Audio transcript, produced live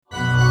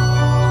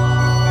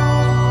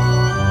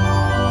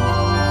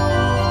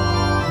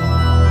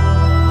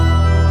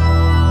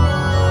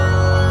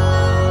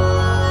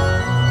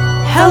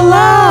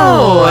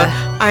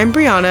I'm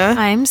Brianna.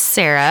 I'm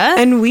Sarah.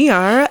 And we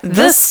are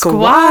the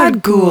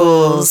Squad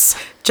Ghouls.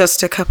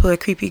 Just a couple of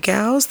creepy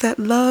gals that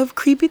love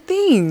creepy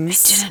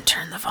things. I didn't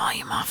turn the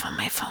volume off on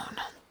my phone.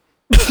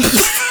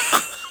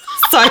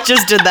 So I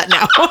just did that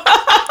now.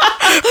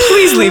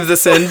 Please leave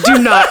this in. Do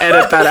not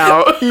edit that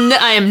out. No,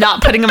 I am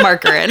not putting a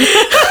marker in.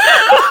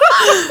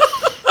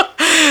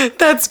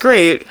 That's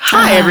great.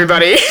 Hi,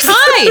 everybody.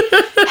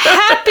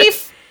 Hi.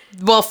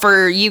 Well,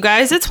 for you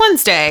guys, it's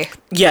Wednesday.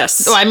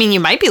 Yes. Well, I mean, you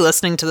might be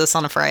listening to this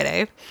on a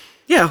Friday.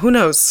 Yeah, who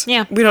knows?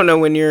 Yeah. We don't know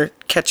when you're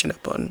catching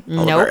up on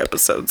all of our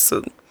episodes.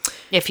 So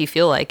if you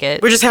feel like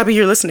it. We're just happy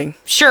you're listening.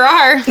 Sure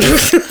are.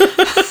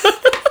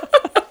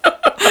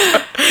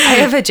 I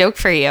have a joke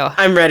for you.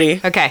 I'm ready.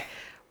 Okay.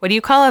 What do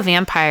you call a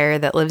vampire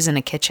that lives in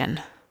a kitchen?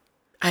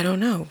 I don't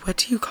know. What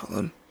do you call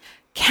him?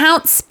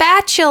 Count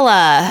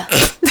Spatula.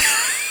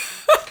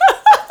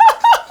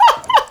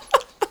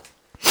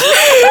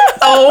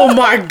 Oh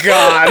my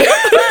God.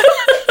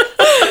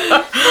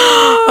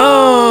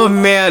 Oh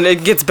man,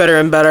 it gets better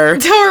and better.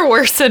 Or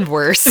worse and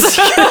worse.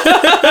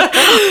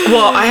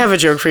 Well, I have a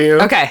joke for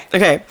you.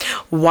 Okay.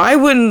 Why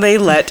wouldn't they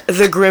let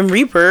the Grim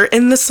Reaper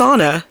in the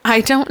sauna? I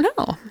don't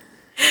know.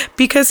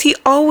 Because he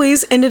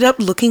always ended up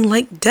looking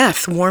like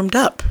death warmed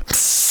up.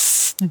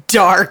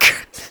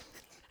 Dark.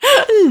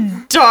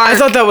 I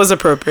thought that was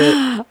appropriate.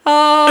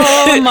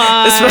 Oh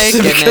my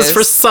Especially goodness. because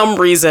for some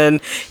reason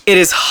it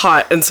is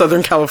hot in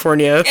Southern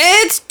California.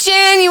 It's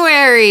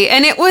January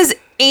and it was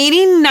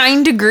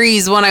 89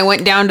 degrees when I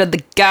went down to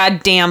the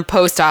goddamn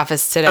post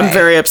office today. I'm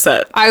very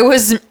upset. I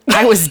was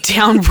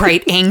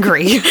downright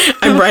angry.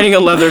 I'm writing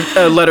a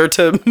letter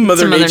to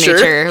Mother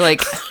Nature.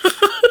 Like,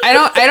 I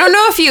don't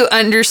know if you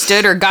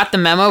understood or got the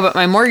memo, but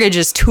my mortgage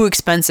is too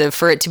expensive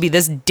for it to be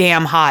this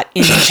damn hot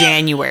in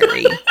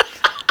January.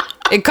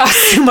 It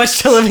costs too much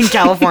to live in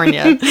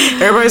California.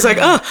 Everybody's like,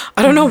 I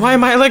don't know why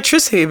my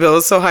electricity bill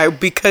is so high.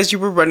 Because you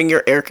were running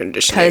your air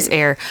conditioning. Because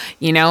air.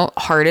 You know,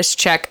 hardest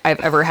check I've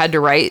ever had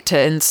to write to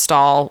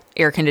install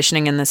air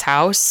conditioning in this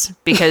house.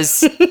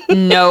 Because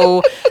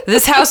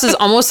this house is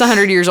almost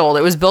 100 years old.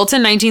 It was built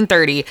in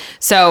 1930.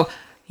 So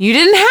you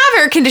didn't have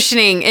air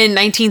conditioning in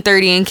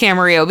 1930 in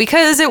Camarillo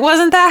because it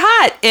wasn't that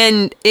hot.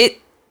 And it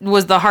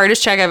was the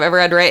hardest check I've ever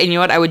had to write. And you know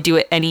what? I would do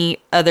it any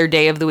other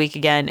day of the week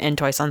again and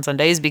twice on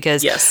Sundays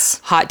because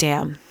hot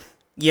damn.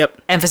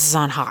 Yep. Emphasis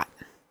on hot.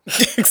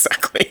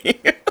 Exactly.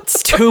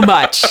 It's too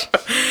much.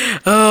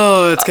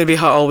 Oh, it's going to be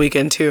hot all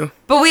weekend too.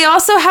 But we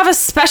also have a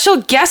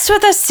special guest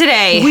with us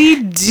today.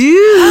 We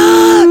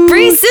do.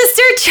 Bree's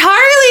sister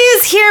Charlie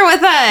is here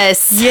with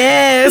us.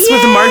 Yes,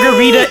 with a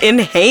margarita in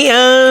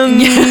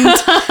hand.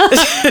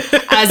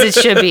 As it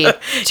should be.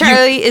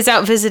 Charlie is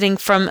out visiting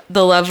from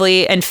the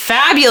lovely and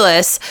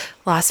fabulous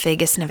Las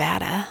Vegas,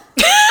 Nevada.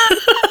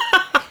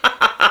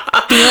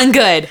 Feeling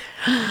good.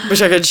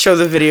 Wish I could show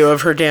the video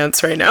of her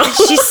dance right now.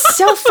 She's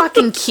so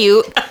fucking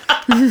cute.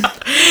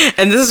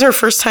 And this is her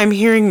first time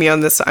hearing me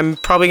on this. I'm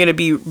probably going to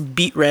be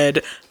beet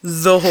red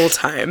the whole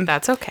time.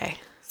 That's okay.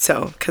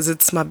 So, because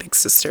it's my big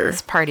sister.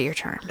 It's part of your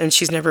charm. And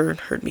she's never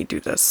heard me do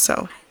this,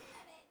 so.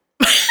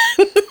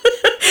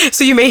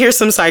 So you may hear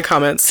some side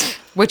comments.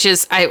 Which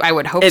is, I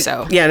would hope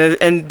so. Yeah,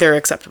 and they're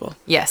acceptable.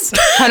 Yes,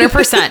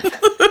 100%.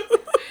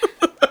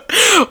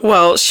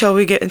 Well, shall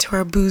we get into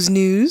our booze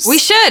news? We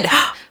should.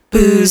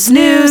 Booze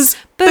news.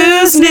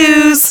 Booze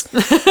news.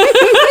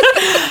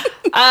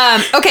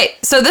 Okay,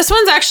 so this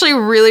one's actually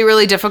really,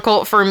 really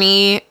difficult for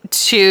me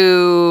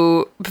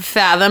to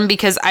fathom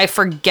because I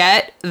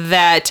forget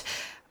that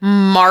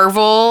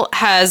Marvel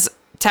has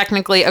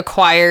technically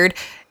acquired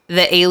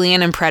the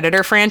Alien and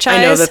Predator franchise.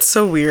 I know, that's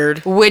so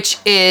weird. Which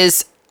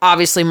is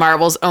obviously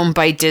Marvel's owned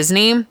by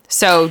Disney.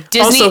 So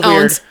Disney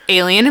owns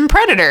Alien and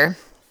Predator.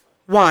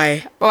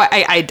 Why? Well,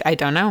 I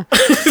don't know.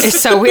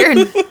 It's so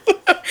weird.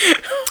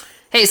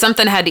 Hey,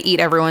 something had to eat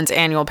everyone's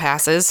annual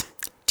passes.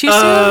 Too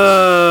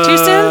soon? Too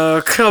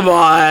soon? Come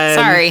on.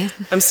 Sorry.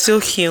 I'm still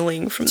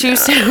healing from Too that.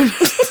 soon.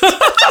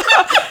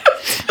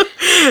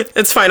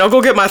 It's fine. I'll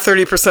go get my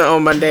 30%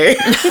 on Monday.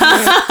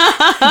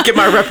 Get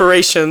my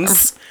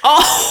reparations.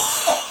 Oh.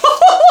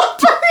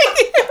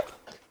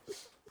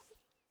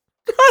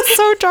 That's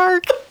so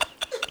dark.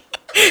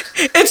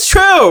 It's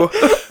true.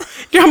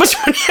 You know how much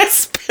money I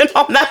spent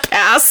on that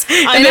pass?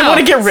 And they want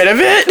to get rid of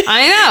it?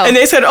 I know. And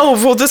they said,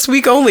 well, this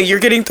week only,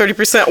 you're getting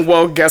 30%.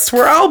 Well, guess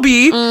where I'll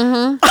be?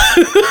 Mm-hmm.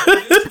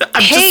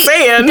 I'm just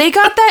saying. They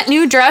got that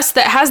new dress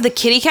that has the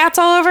kitty cats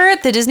all over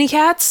it, the Disney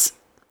cats.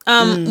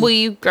 Will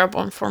you grab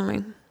one for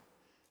me?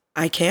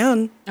 I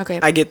can. Okay.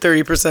 I get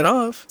 30%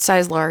 off.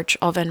 Size large.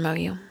 I'll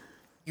Venmo you.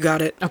 You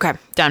got it. Okay,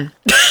 done.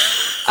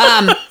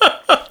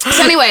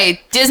 So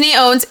anyway, Disney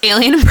owns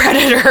Alien and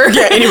Predator.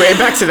 Yeah, anyway,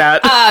 back to that.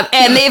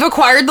 And they've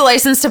acquired the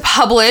license to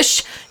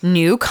publish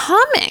new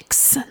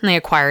comics. And they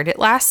acquired it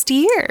last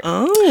year.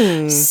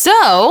 Oh.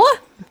 So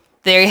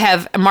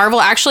Marvel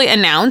actually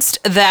announced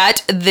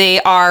that they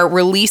are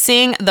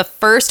releasing the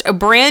first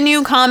brand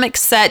new comic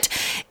set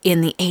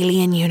in the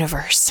Alien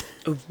universe.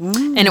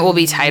 Ooh. And it will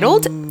be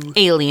titled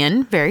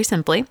Alien, very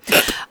simply.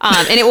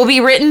 And it will be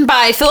written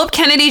by Philip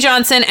Kennedy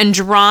Johnson and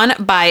drawn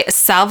by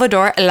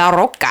Salvador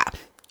Larroca.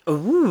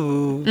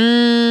 Ooh.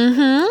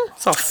 Mm-hmm.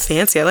 It's all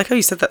fancy. I like how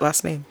you said that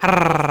last name.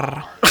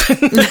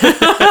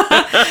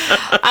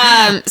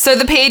 So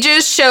the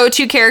pages show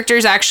two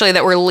characters actually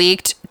that were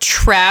leaked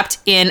trapped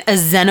in a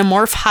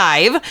xenomorph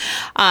hive,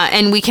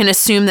 and we can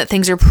assume that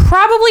things are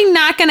probably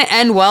not going to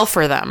end well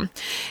for them.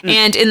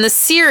 And in the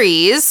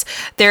series,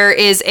 there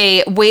is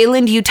a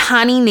Weyland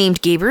Yutani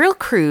named Gabriel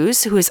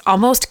Cruz who is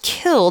almost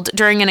killed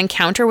during an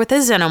encounter with a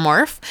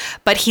xenomorph,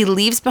 but he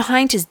leaves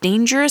behind his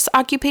dangerous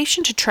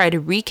occupation to try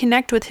to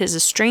reconnect with his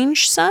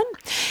estranged son,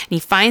 and he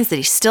finds that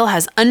he still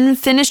has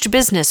unfinished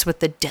business with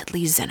the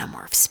deadly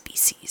xenomorph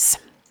species.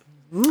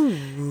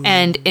 Ooh.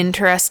 And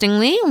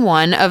interestingly,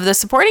 one of the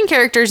supporting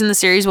characters in the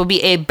series will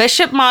be a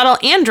Bishop model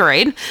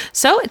android.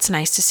 So it's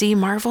nice to see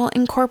Marvel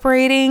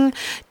incorporating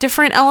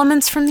different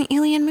elements from the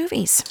Alien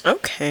movies.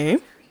 Okay.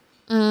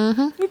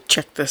 Mm-hmm.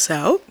 Check this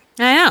out.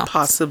 I know.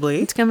 Possibly.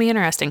 It's going to be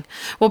interesting.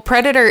 Well,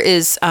 Predator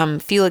is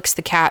Felix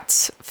the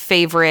cat's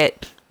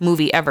favorite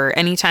movie ever.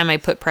 Anytime I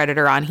put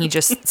Predator on, he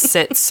just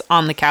sits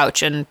on the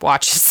couch and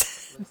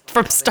watches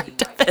from start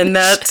to finish. And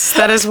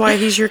that is why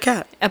he's your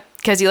cat.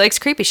 Because he likes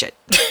creepy shit.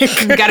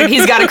 He's got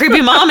a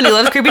creepy mom and he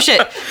loves creepy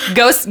shit.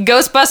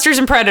 Ghostbusters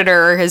and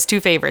Predator are his two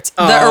favorites.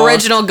 Aww. The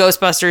original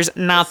Ghostbusters,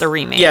 not the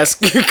remake. Yes,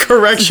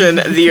 correction,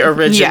 the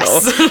original.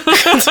 Yes.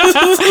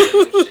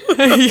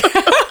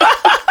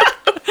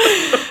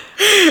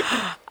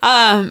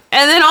 And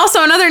then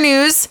also in other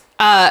news,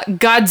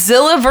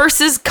 Godzilla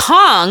versus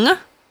Kong.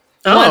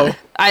 Oh.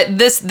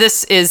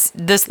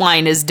 This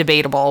line is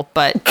debatable,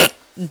 but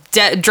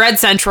Dread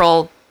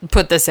Central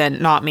put this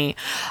in, not me.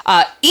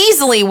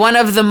 Easily one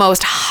of the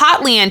most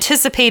hotly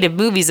anticipated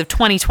movies of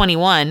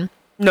 2021.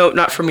 No,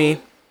 not for me.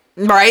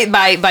 Right?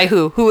 By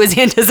who? Who is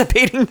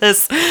anticipating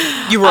this?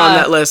 You were on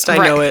that list. I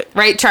know it.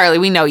 Right, Charlie?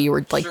 We know you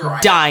were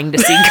dying to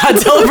see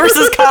Godzilla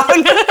versus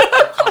Kong.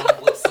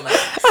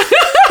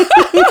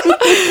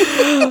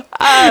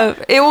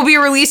 It will be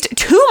released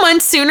 2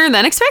 months sooner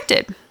than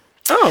expected.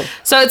 Oh.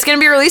 So it's going to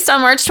be released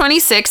on March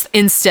 26th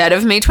instead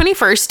of May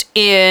 21st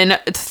in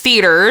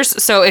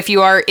theaters. So if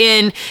you are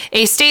in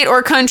a state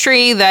or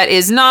country that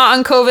is not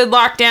on COVID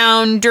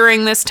lockdown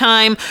during this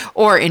time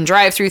or in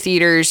drive-through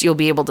theaters, you'll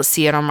be able to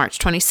see it on March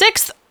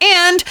 26th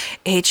and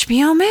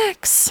HBO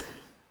Max.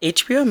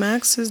 HBO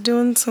Max is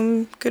doing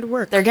some good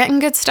work. They're getting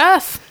good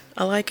stuff.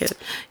 I like it.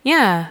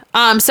 Yeah.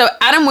 So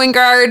Adam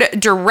Wingard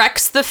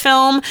directs the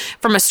film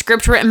from a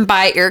script written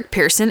by Eric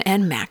Pearson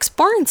and Max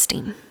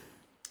Borenstein.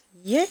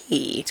 Yay.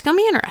 It's going to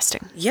be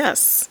interesting.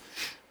 Yes.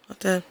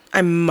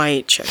 I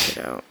might check it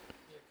out.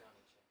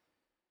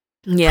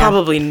 Yeah.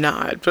 Probably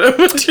not, but I'm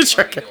going to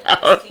check it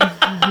out.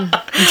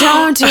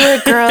 Don't do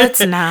it, girl.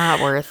 It's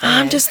not worth it.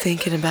 I'm just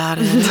thinking about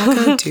it. I'm not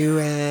going to do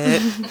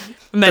it.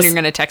 And then you're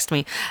going to text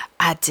me,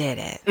 I did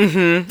it.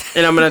 Mm-hmm.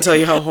 And I'm going to tell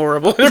you how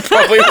horrible it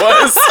probably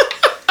was.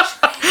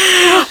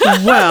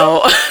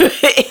 Well,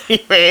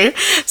 anyway,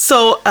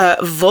 so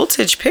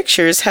Voltage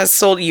Pictures has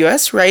sold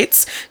U.S.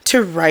 rights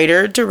to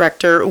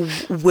writer-director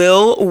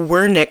Will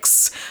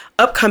Wernick's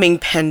upcoming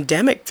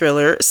pandemic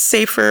thriller,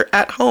 Safer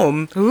at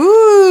Home.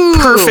 Ooh.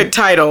 Perfect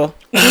title.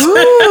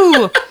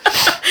 Ooh.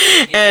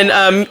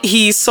 And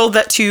he sold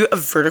that to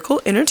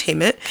Vertical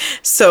Entertainment.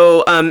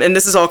 So, and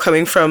this is all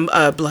coming from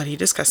Bloody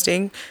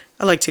Disgusting.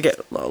 I like to get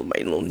all my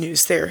little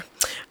news there.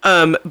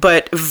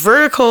 But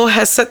Vertical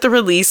has set the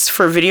release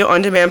for video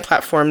on demand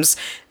platforms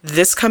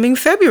this coming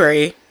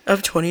February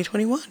of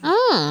 2021.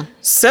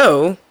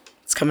 So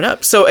it's coming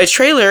up. So a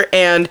trailer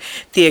and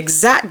the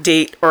exact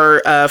date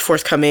are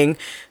forthcoming.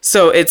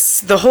 So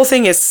the whole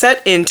thing is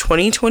set in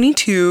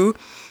 2022.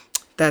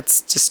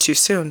 That's just too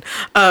soon.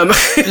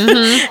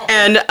 Mm-hmm.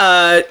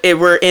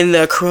 And we're in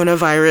the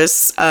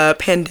coronavirus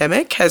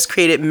pandemic has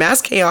created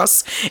mass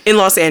chaos in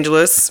Los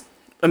Angeles.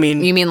 I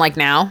mean... You mean like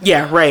now?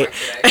 Yeah, right.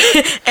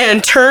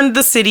 And turned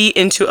the city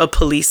into a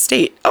police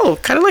state. Oh,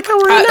 kind of like how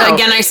we're in now.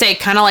 Again, I say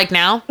kind of like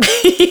now.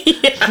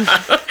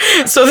 Yeah.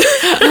 So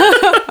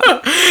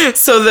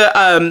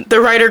the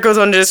writer goes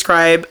on to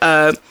describe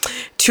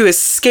to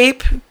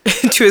escape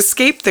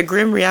the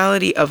grim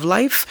reality of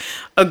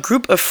life, a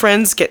group of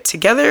friends get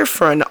together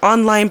for an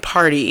online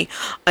party,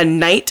 a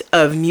night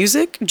of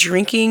music,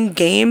 drinking,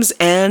 games,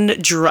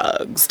 and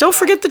drugs. Don't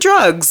forget the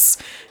drugs.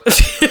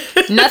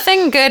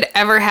 Nothing good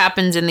ever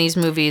happens in these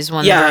movies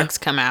when the drugs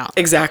come out.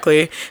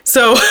 Exactly.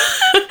 So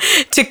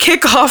to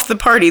kick off the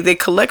party, they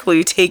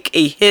collectively take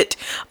a hit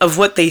of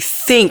what they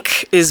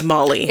think is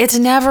Molly. It's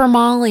never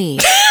Molly.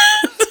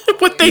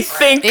 what they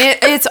think.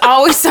 It's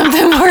always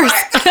something worse.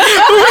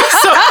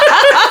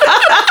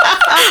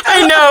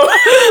 I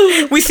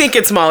know. We think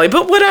it's Molly,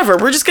 but whatever.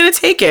 We're just going to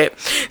take it.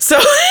 So,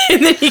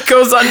 and then he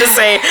goes on to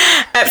say,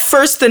 at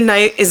first, the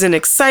night is an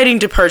exciting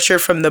departure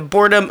from the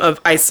boredom of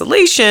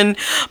isolation,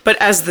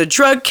 but as the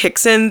drug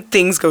kicks in,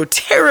 things go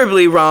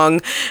terribly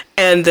wrong,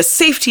 and the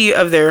safety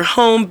of their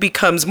home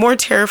becomes more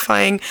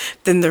terrifying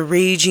than the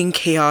raging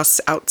chaos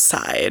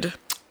outside.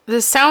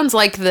 This sounds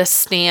like The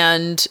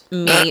Stand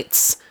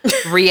meets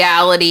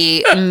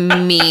reality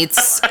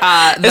meets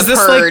The Is this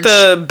Purge. like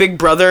the Big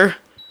Brother,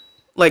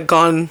 like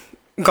gone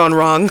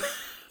wrong?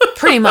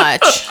 Pretty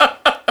much.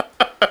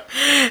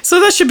 So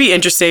that should be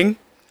interesting.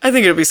 I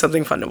think it'll be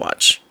something fun to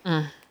watch.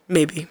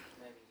 Maybe.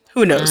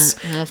 Who knows?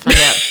 We'll find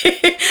out.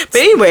 But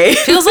anyway.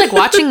 Feels like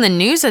watching the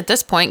news at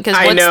this point,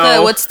 because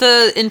know. what's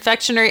the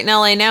infection rate in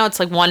LA now? It's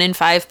like 1 in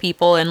 5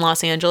 people in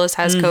Los Angeles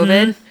has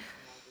COVID.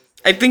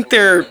 I think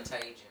they're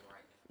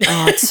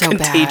Oh, it's so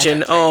contagion.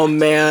 bad. Oh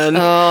man.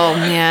 Oh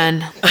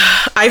man.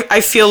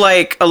 I feel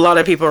like a lot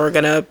of people are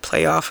gonna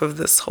play off of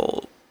this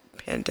whole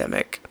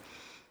pandemic.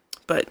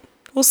 But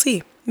we'll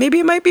see. Maybe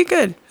it might be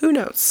good. Who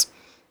knows?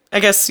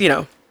 I guess,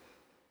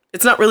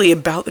 it's not really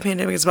about the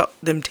pandemic, it's about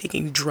them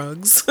taking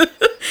drugs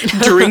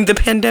during the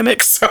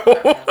pandemic, so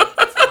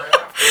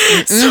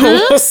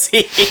we'll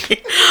see.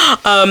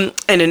 And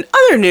in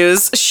other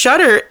news,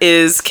 Shudder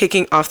is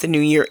kicking off the new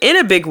year in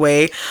a big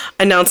way,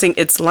 announcing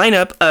its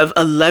lineup of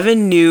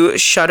 11 new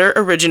Shudder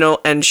original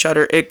and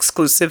Shudder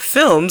exclusive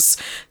films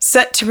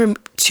set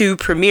to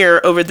premiere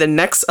over the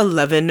next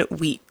 11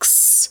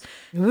 weeks.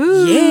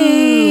 Ooh.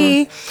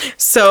 Yay!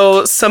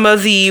 So some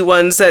of the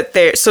ones that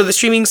so the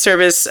streaming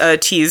service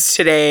teased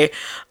today,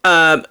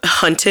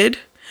 Hunted,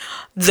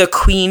 The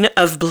Queen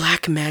of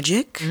Black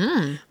Magic,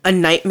 A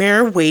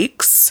Nightmare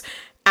Wakes,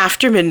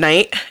 After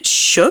Midnight,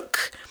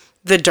 Shook,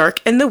 The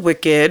Dark and the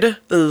Wicked,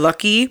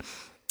 Lucky,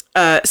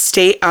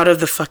 Stay Out of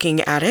the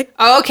Fucking Attic.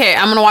 Oh, okay,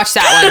 I'm gonna watch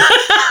that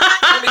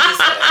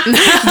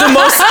The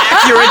most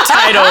accurate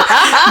title.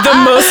 The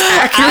most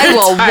accurate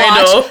one. I will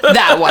watch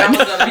that one. That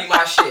was gonna be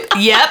my shit.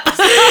 Yep.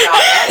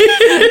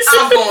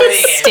 I'm going in.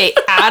 Stay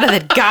out of the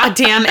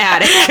goddamn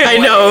attic. I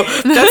know.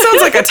 That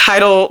sounds like a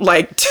title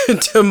like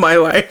to my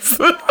life.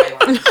 Stay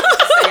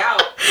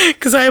out.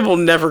 Because I will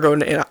never go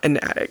in an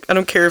attic. I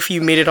don't care if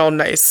you made it all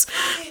nice.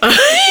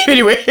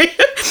 Anyway.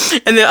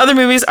 And the other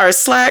movies are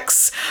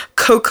Slacks,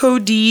 Coco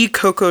D,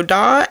 Coco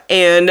Da,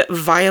 and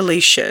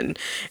Violation.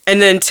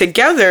 And then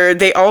together,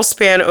 they all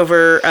span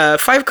over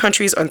 5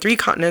 countries on 3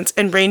 continents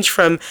and range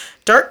from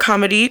dark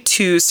comedy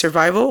to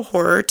survival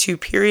horror to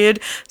period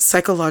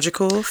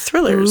psychological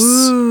thrillers.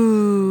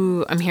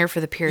 Ooh, I'm here for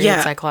the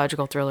period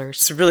psychological thrillers.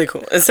 It's really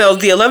cool. And so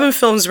the 11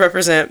 films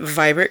represent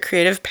vibrant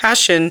creative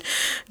passion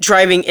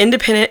driving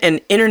independent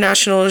and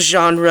international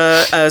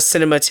genre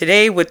cinema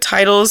today, with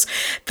titles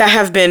that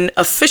have been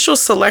official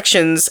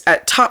selections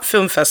at top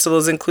film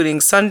festivals including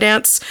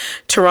Sundance,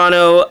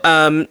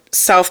 Toronto,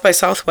 South by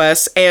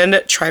Southwest, and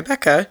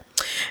Tribeca.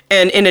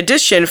 And in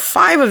addition,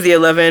 5 of the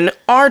 11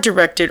 are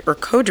directed or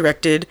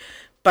co-directed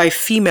by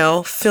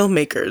female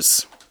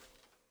filmmakers.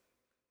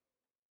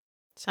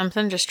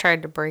 Something just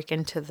tried to break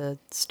into the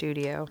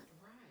studio.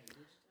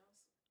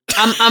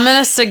 I'm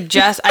gonna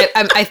suggest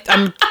I'm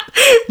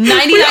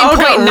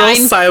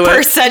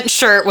 99.9%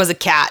 sure it was a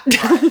cat.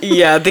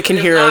 Yeah, they can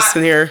hear us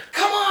in here.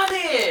 Come on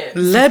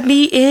in. Let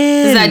me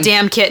in. It's that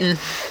damn kitten.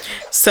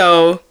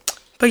 So,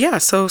 but yeah,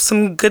 so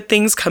some good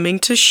things coming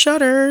to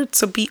Shudder.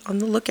 So be on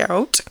the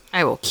lookout.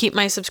 I will keep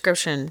my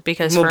subscription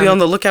because We'll be on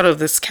the lookout of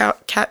this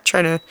cat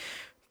trying to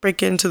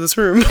break into this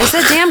room. It's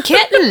a damn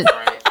kitten.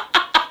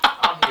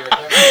 I'm here.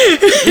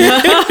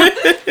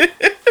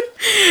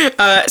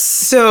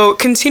 So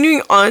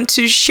continuing on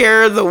to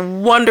share the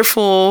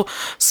wonderful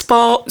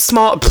small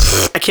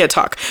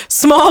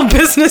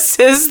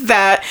businesses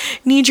that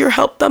need your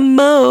help the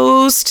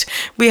most.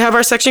 We have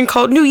our section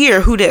called New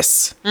Year, Who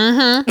Dis?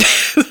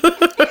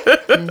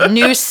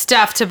 New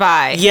stuff to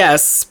buy.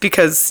 Yes,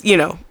 because,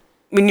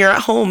 when you're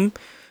at home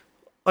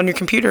on your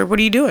computer, what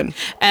are you doing?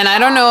 And I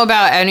don't know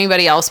about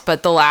anybody else,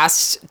 but the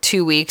last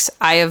 2 weeks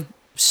I have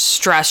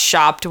stress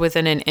shopped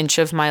within an inch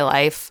of my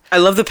life. I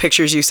love the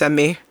pictures you send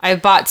me.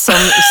 I've bought so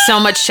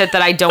much shit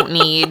that I don't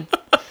need.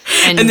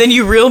 And then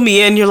you reel me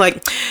in. You're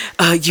like,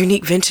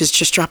 Unique Vintage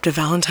just dropped a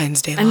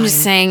Valentine's Day line. I'm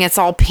just saying, it's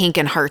all pink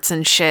and hearts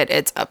and shit.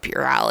 It's up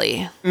your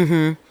alley.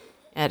 Mm-hmm.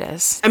 It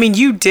is. I mean,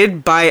 you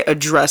did buy a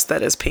dress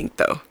that is pink,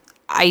 though.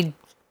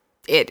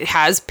 It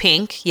has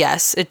pink.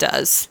 Yes, it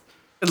does.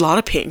 A lot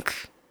of pink.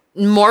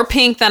 More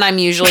pink than I'm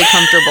usually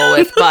comfortable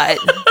with, but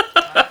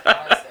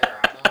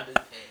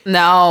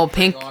no,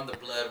 pink.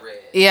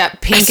 Yeah,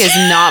 pink is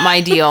not my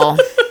deal.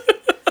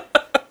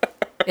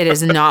 It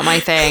is not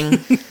my thing.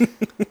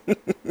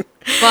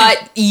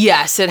 But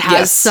yes, it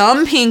has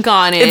some pink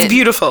on it. It's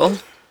beautiful.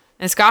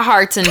 It's got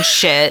hearts and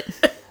shit.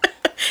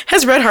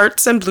 Has red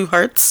hearts and blue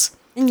hearts.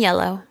 And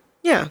yellow.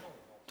 Yeah.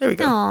 There we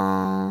go.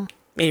 Aww.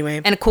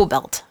 Anyway. And a cool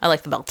belt. I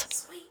like the belt.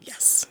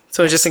 Yes.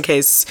 So just in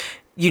case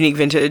Unique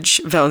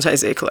Vintage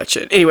Valentine's Day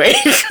collection. Anyway,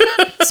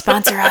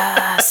 Sponsor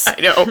us. I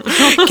know.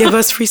 Give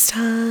us free stuff.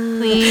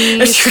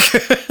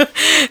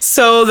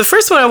 So the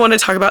first one I want to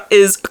talk about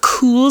is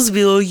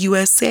Coolsville,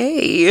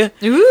 USA.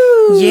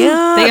 Ooh.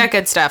 Yeah. They got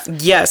good stuff.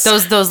 Yes.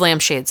 Those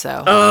lampshades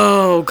though.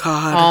 Oh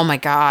God. Oh my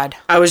God.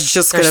 I was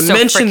just They're gonna so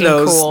mention freaking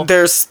those. cool.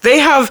 They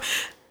have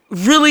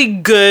really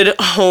good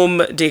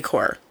home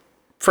decor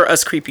for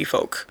us creepy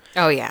folk,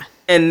 Oh yeah.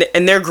 and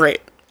they're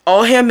great,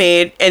 all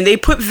handmade, and they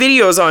put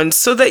videos on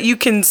so that you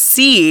can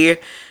see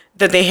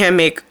that they hand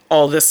make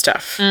all this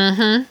stuff,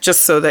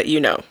 just so that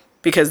you know,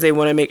 because they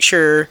want to make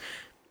sure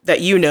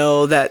that you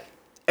know that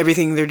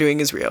everything they're doing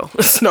is real.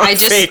 It's not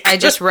fake. I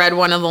just read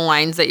one of the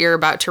lines that you're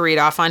about to read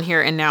off on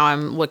here, and now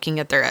I'm looking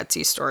at their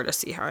Etsy store to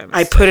see how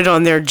I put it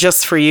on there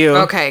just for you.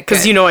 Okay, because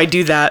good. you know I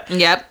do that.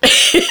 Yep.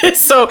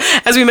 So,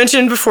 as we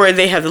mentioned before,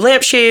 they have the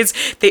lampshades.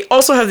 They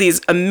also have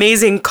these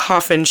amazing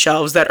coffin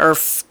shelves that are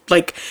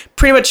like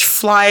pretty much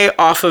fly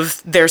off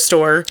of their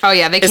store. Oh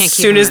yeah, they can't As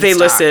keep soon them as in they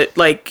stock. list it,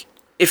 like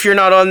if you're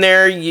not on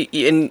there,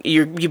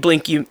 you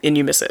blink and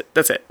you miss it.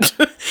 That's it.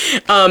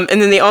 And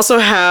then they also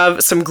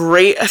have some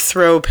great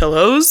throw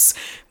pillows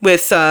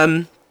with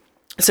some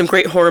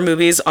great horror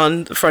movies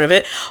on the front of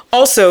it.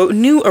 Also,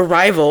 new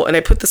arrival, and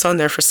I put this on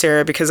there for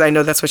Sarah because I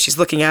know that's what she's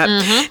looking at.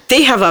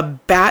 They have a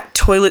bat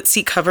toilet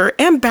seat cover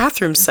and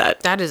bathroom set.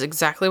 That is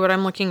exactly what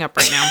I'm looking up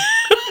right now.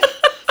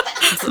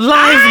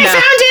 Live now.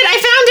 I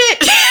found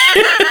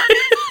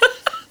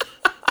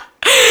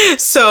it.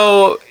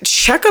 So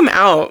check them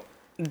out.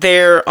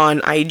 They're on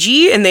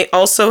IG, and they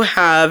also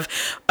have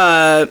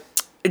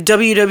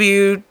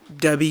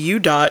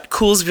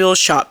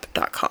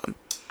www.coolsvilleshop.com.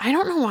 I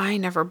don't know why I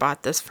never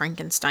bought this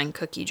Frankenstein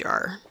cookie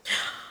jar.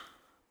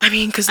 I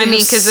mean, because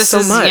this so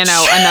is much.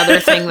 Another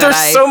thing that There's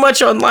I so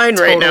much online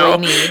right now.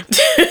 need.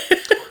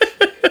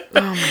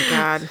 Oh my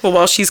God. Well,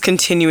 while she's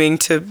continuing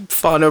to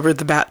fawn over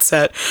the bat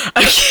set,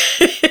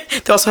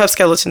 they also have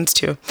skeletons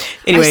too.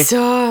 Anyway, I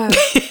saw.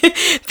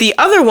 the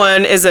other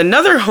one is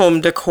another home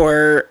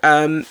decor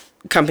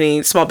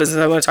company, small business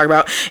I want to talk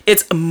about.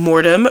 It's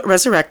Mortem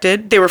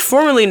Resurrected. They were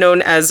formerly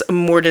known as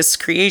Mortis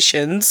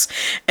Creations,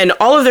 and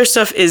all of their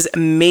stuff is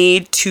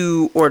made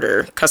to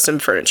order custom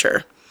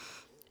furniture.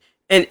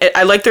 And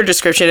I like their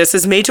description. It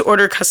says made to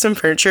order custom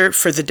furniture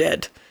for the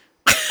dead.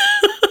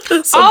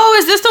 Oh,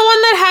 is this the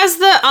one that has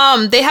the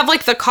they have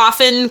like the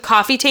coffin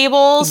coffee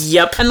tables?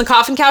 Yep. And the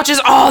coffin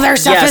couches? Oh, their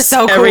stuff is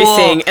so cool.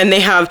 Everything. And they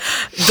have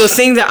the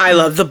thing that I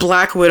love, the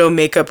Black Widow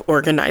makeup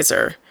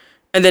organizer.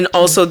 And then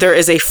also there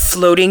is a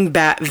floating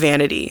bat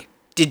vanity.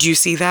 Did you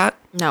see that?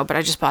 No, but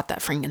I just bought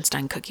that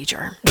Frankenstein cookie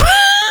jar.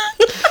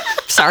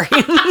 Sorry.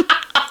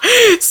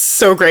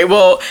 So great.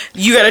 Well,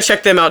 you got to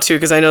check them out too,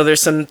 because I know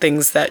there's some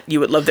things that you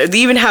would love there. They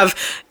even have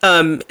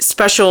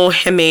special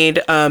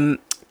handmade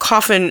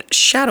coffin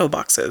shadow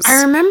boxes.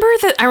 I remember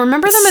them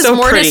as So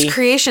Mortis pretty.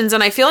 Creations,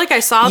 and I feel like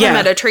I saw them Yeah.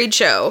 at a trade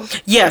show.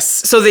 Yes.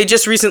 So they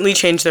just recently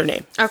changed their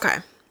name. Okay.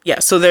 Yeah.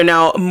 So they're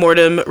now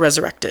Mortem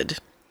Resurrected.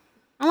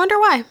 I wonder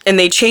why. And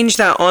they changed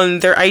that on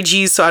their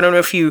IG. So I don't know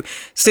if you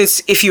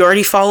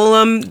already follow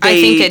them, I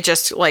think it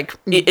just like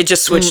it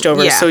just switched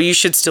over. yeah. So you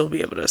should still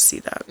be able to see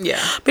that. Yeah.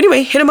 But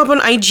anyway, hit them up on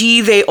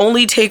IG. They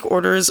only take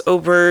orders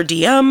over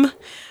DM.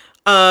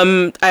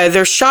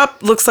 Their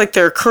shop looks like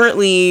they're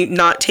currently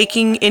not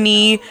taking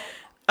any.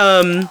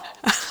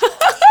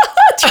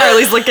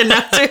 Charlie's looking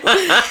now too.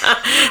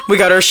 We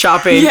got her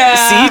shopping.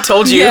 See,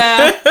 told you.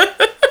 Yeah.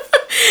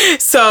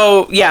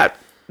 So yeah,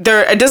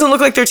 it doesn't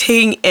look like they're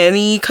taking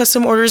any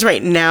custom orders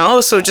right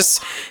now. So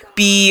just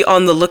be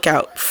on the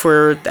lookout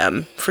for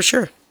them for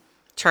sure.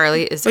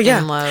 Charlie is But yeah,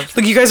 in love.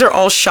 look, you guys are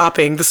all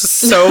shopping. This is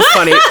so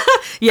funny.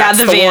 Yeah, That's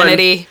the the one.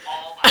 vanity.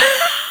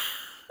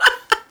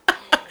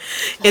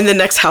 In the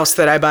next house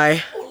that I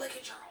buy.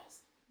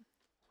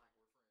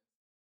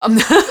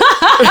 Look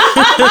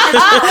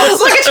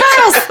at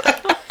Charles.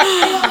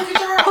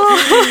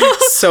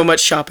 So much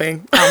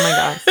shopping. Oh my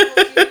God.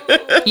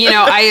 You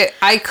know,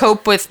 I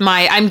cope with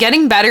I'm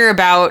getting better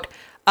about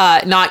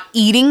not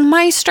eating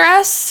my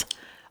stress.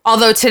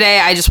 Although today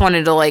I just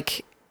wanted to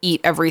like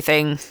eat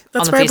everything That's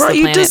on the why I face of brought the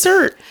you planet.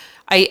 dessert.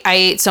 I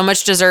ate so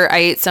much dessert. I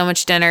ate so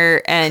much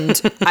dinner,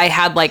 and I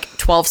had like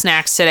 12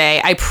 snacks today.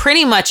 I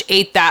pretty much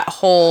ate that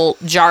whole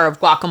jar of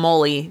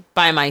guacamole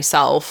by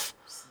myself.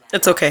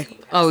 It's okay.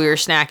 Oh, we were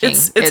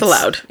snacking. It's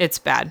allowed. It's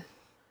bad.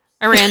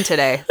 I ran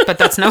today, but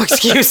that's no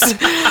excuse.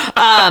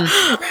 I'll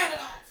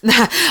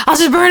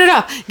just burn it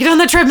up. Get on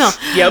the treadmill.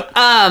 Yep.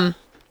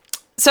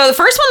 So the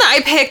first one that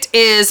I picked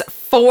is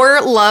For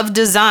Love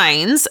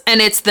Designs, and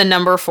it's the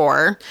number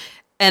 4.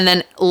 And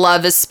then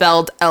love is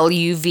spelled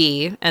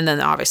L-U-V, and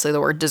then obviously the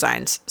word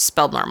designs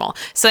spelled normal.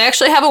 So they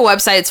actually have a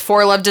website, it's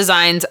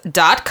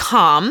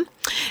forlovedesigns.com,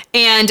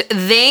 and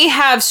they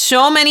have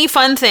so many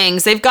fun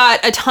things. They've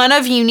got a ton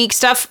of unique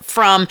stuff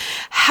from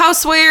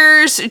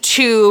housewares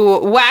to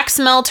wax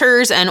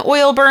melters and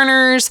oil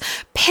burners,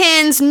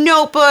 pins,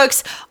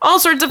 notebooks,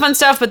 all sorts of fun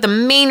stuff. But the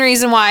main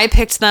reason why I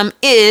picked them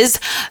is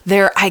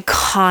their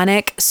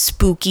iconic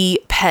spooky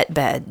pet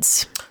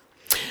beds.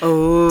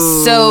 Oh.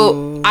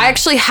 So I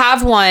actually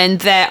have one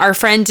that our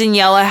friend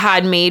Daniela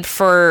had made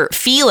for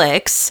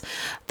Felix,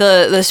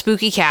 the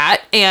spooky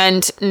cat,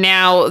 and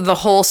now the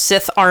whole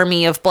Sith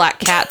army of black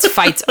cats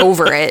fights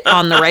over it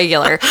on the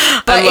regular.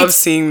 But I love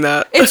seeing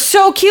that. it's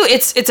so cute.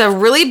 It's a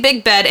really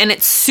big bed and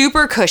it's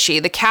super cushy.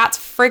 The cats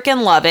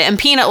freaking love it, and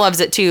Peanut loves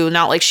it too.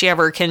 Not like she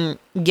ever can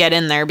get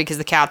in there because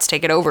the cats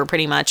take it over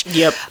pretty much.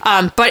 Yep.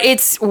 But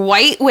it's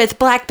white with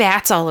black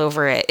bats all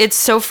over it. It's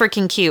so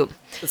freaking cute.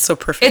 It's so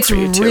perfect It's for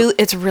you too. really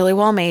it's really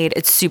well made.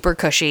 It's super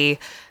cushy,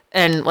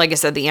 and like I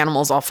said, the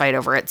animals all fight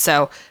over it.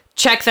 So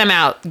check them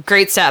out.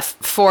 Great stuff.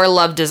 4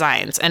 Love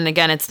Designs, and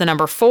again, it's the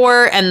number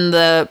 4, and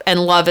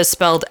love is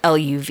spelled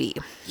LUV.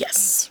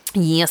 Yes.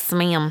 Yes,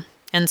 ma'am,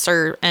 and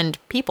sir, and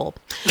people.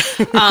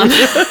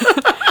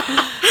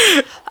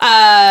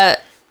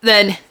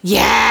 Then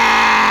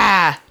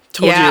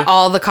Told you.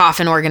 all the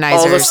coffin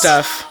organizers, All the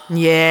stuff.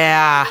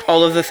 Yeah.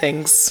 All of the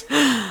things.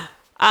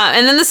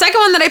 And then the second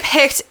one that I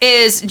picked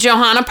is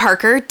Johanna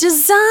Parker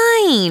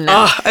Design.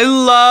 Oh, I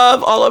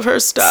love all of her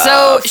stuff.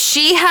 So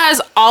she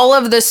has all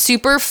of the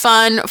super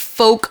fun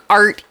folk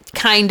art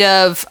kind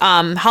of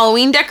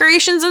Halloween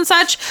decorations and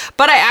such,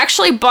 but I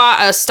actually bought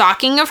a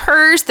stocking of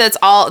hers that's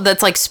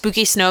like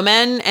spooky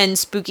snowmen and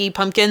spooky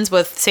pumpkins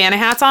with Santa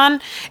hats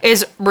on.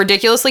 Is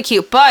ridiculously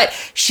cute, but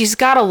she's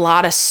got a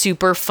lot of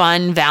super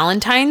fun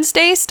Valentine's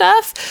Day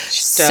stuff.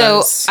 So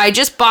does. I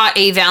just bought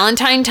a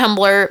Valentine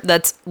tumbler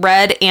that's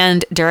red,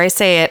 and dare I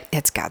say it,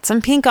 it's got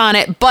some pink on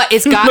it, but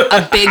it's got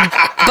a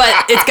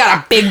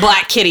big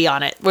black kitty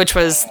on it, which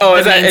was Oh, the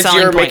is that main as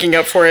selling you're point. making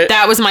up for it?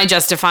 That was my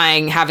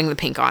justifying having the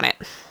pink on it.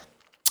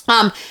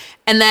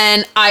 And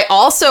then I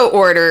also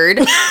ordered,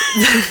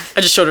 I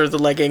just showed her the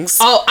leggings.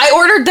 I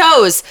ordered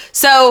those.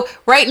 So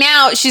right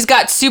now she's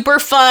got super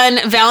fun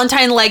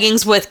Valentine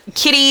leggings with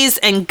kitties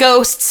and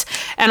ghosts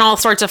and all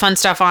sorts of fun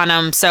stuff on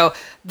them. So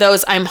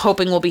those I'm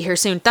hoping will be here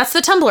soon. That's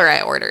the tumbler I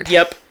ordered.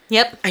 Yep.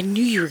 I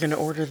knew you were going to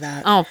order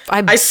that. Oh,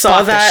 I saw bought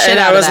the that shit and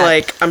out I of was that.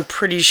 like, I'm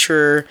pretty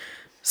sure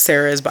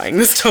Sarah is buying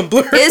this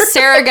tumbler. Is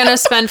Sarah gonna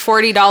spend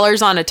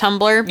 $40 on a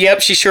tumbler?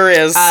 Yep, she sure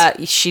is.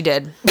 She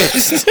did.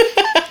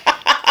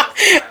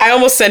 I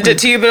almost sent it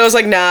to you, but I was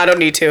like, nah, I don't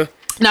need to.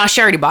 No,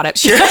 she already bought it.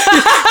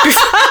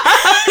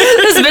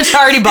 This bitch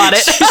already bought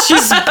it.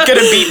 She's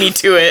gonna beat me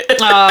to it.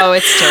 Oh,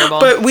 it's terrible.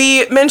 But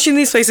we mention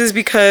these places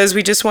because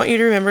we just want you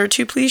to remember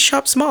to please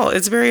shop small.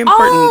 It's very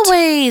important.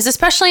 Always,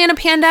 especially in a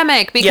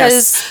pandemic, because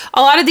Yes.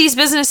 a lot of these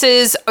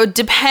businesses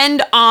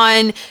depend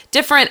on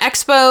different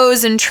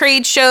expos and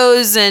trade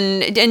shows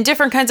and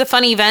different kinds of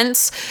fun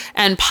events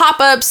and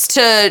pop-ups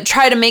to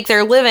try to make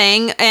their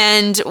living.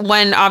 And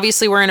when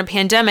obviously we're in a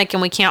pandemic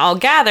and we can't all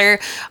gather,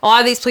 a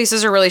lot of these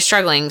places are really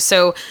struggling.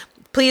 So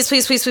please,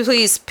 please, please, please,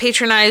 please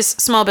patronize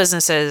small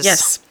businesses.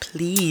 Yes,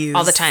 please.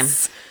 All the time.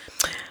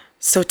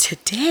 So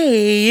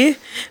today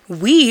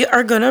we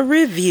are gonna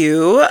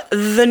review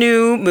the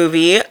new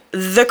movie,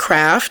 The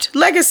Craft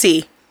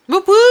Legacy.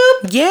 Whoop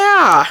whoop.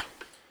 Yeah.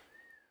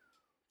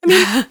 I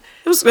mean,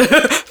 it was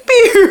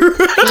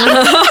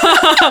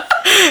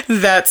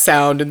that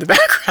sound in the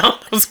background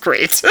was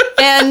great.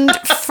 And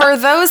for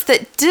those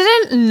that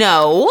didn't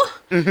know,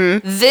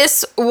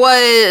 this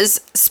was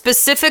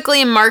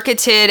specifically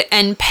marketed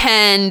and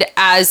penned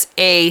as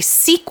a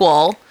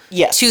sequel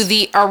Yes. to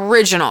the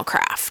original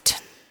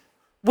Craft.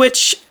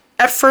 Which,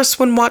 at first,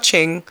 when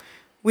watching,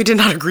 we did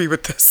not agree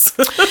with this.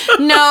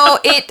 No,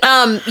 it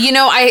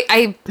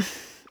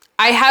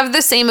I have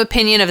the same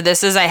opinion of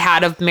this as I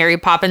had of Mary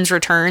Poppins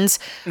Returns,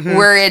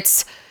 where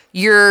it's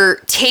you're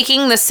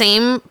taking the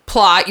same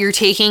plot, you're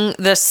taking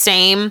the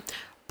same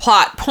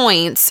plot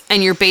points,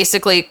 and you're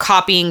basically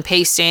copying,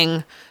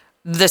 pasting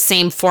the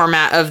same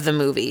format of the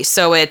movie.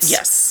 So it's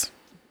Yes.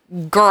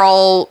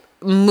 girl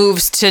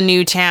moves to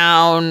new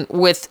town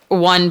with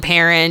one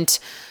parent.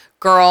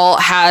 Girl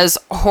has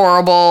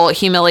horrible,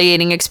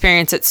 humiliating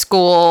experience at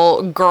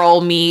school. Girl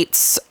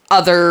meets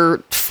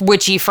other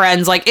witchy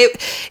friends. Like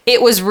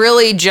it was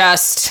really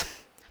just,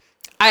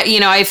 I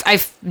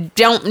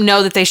don't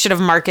know that they should have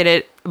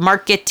marketed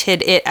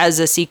it as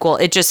a sequel.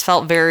 It just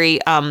felt very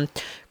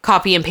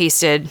copy and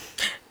pasted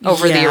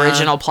over the Yeah.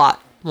 original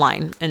plot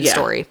line and Yeah,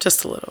 story.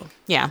 just a little.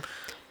 Yeah,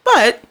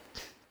 But,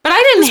 but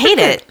I didn't hate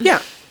it. yeah.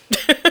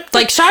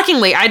 Like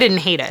shockingly, I didn't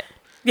hate it.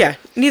 Yeah,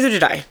 neither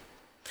did I.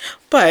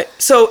 But,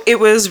 so it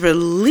was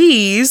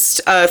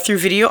released through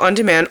Video On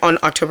Demand on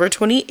October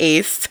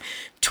 28th,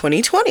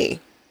 2020.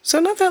 So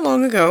not that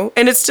long ago.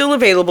 And it's still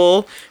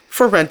available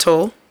for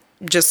rental,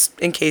 just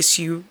in case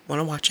you want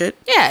to watch it.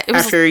 Yeah, it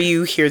was. After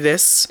you hear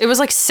this. It was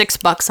like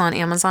 $6 on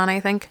Amazon, I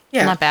think.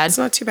 Yeah, Not bad. It's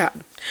not too bad.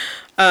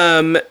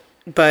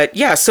 But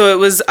yeah, so it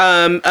was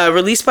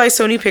released by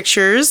Sony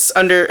Pictures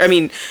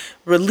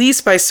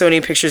released by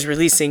Sony Pictures,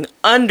 releasing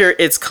under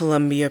its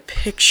Columbia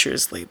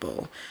Pictures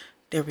label.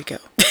 There we go.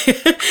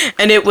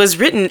 And it was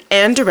written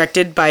and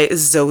directed by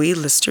Zoe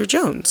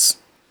Lister-Jones.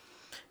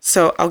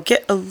 So I'll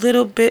get a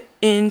little bit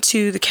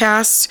into the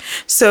cast.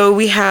 So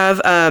we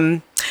have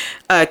Callie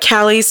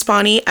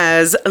Spani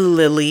as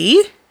Lily.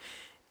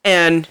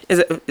 And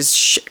is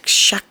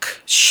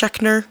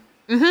Schechner?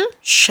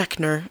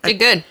 Schechner. Did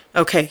good.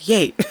 Okay,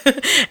 yay.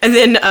 And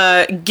then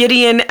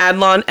Gideon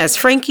Adlon as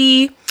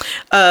Frankie,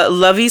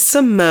 Lovey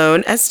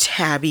Simone as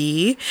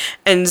Tabby,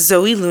 and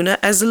Zoe Luna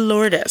as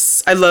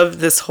Lourdes. I love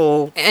this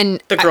whole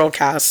And the girl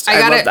cast. I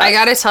love that.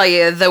 gotta tell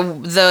you,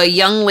 the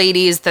young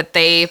ladies that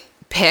they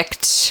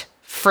picked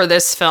for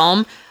this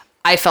film,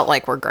 I felt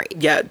like were great.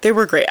 Yeah, they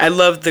were great. I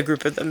loved the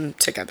group of them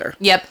together.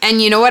 Yep.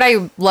 And you know what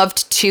I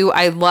loved too?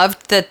 I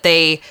loved that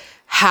they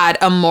had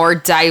a more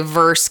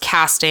diverse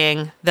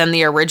casting than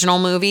the original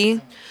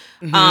movie.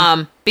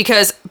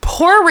 Because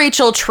poor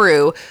Rachel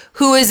True,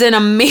 who is an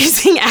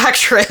amazing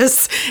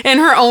actress in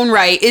her own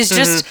right, is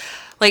just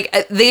like,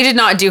 they did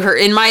not do her,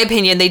 in my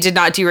opinion, they did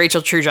not do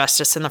Rachel True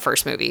justice in the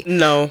first movie.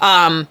 No.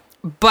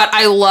 But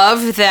I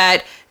love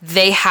that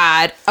they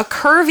had a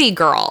curvy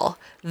girl,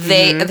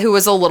 who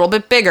was a little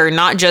bit bigger,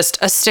 not just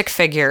a stick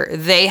figure.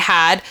 They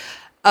had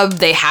a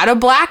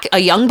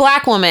young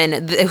black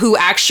woman who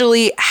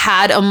actually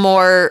had a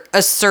more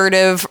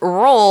assertive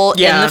role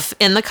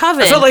in the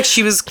coven. I felt like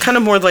she was kind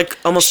of more like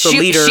almost the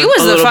leader. She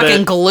was a the little fucking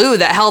bit. glue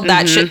that held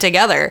that shit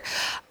together.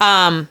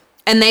 And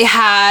they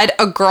had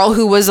a girl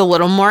who was a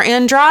little more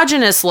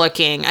androgynous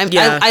looking.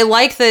 I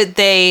like that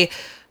they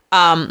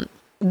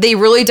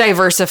really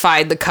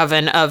diversified the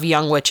coven of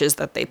young witches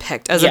that they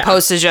picked, as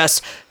opposed to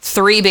just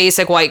 3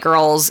 basic white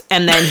girls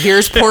and then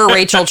here's poor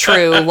Rachel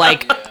True,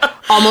 like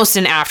almost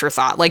an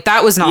afterthought. Like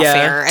that was not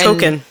fair.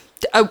 Token.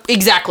 And,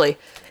 exactly.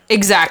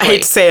 I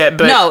hate to say it,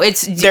 but no,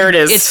 there it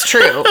is. It's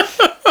true.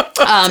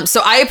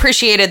 So I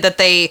appreciated that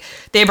they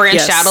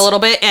branched out a little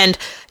bit, and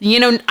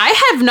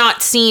I have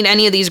not seen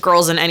any of these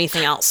girls in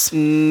anything else.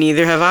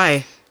 Neither have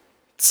I.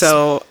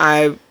 So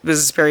I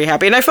was very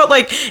happy, and I felt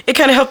like it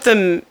kind of helped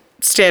them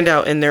stand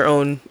out in their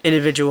own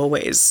individual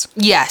ways.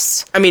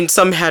 Yes. I mean,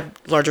 some had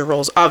larger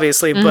roles,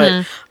 obviously,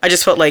 but I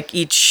just felt like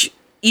each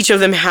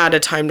of them had a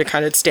time to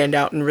kind of stand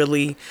out and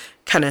really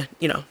kind of,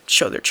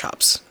 show their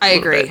chops. I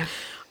agree.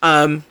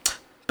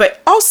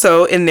 But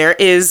also in there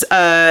is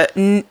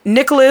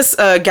Nicholas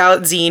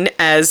Galitzine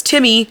as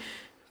Timmy.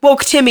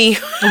 Woke Timmy.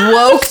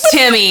 Woke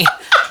Timmy.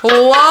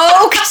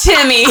 Woke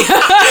Timmy.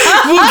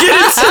 We'll get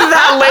into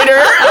that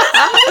later.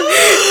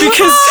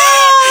 Because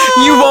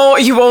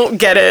you won't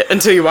get it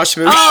until you watch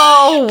the movie.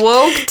 Oh,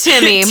 woke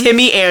Timmy.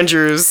 Timmy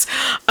Andrews.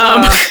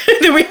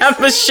 Then we have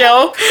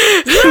Michelle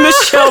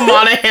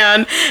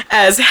Monaghan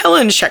as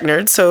Helen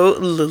Schechner, so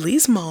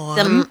Lily's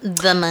mom.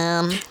 The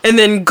mom. And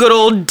then good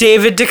old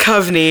David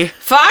Duchovny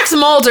Fox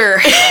Mulder.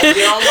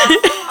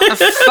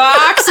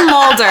 Fox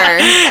Mulder.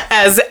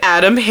 as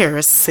Adam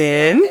Harrison.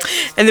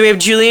 And then we have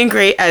Julian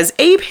Gray as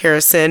Abe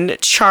Harrison,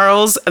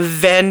 Charles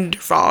Van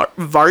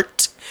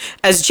Vart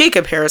as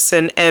Jacob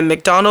Harrison, and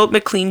McDonald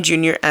McLean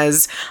Jr.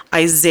 as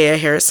Isaiah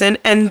Harrison.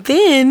 And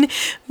then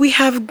we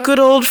have good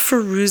old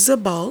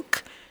Firuza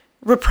Balk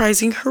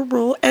reprising her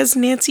role as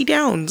Nancy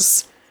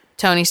Downs.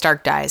 Tony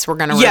Stark dies. We're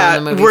gonna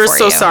ruin the movie. We're for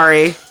so you.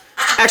 sorry.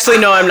 Actually,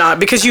 no, I'm not,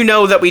 because you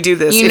know that we do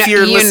this. If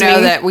you're listening, you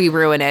know that we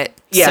ruin it.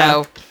 Yeah.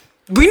 So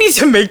we need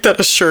to make that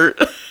a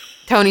shirt.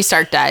 Tony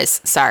Stark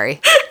dies. Sorry.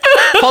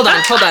 Hold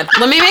on.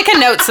 Let me make a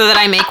note so that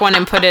I make one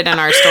and put it in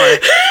our store.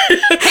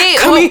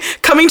 Hey,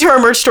 coming to our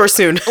merch store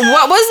soon.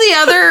 What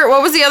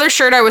was the other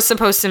shirt I was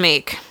supposed to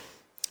make?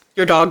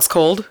 Your dog's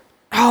cold.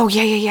 Oh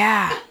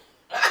yeah.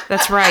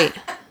 That's right.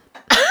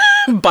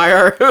 Buy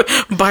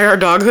our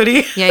dog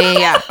hoodie.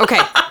 Yeah. Okay.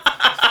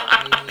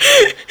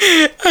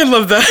 I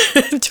love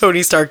that.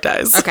 Tony Stark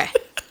dies. Okay.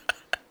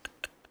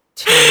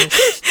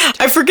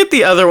 I forget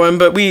the other one,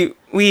 but we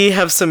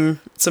have some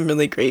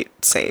really great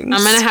sayings.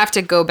 I'm gonna have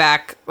to go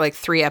back like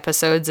 3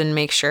 episodes and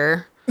make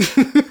sure.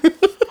 I'm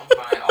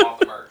buying all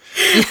the merch.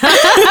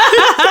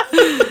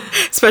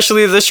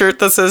 Especially the shirt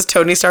that says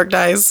Tony Stark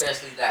dies.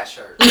 Especially that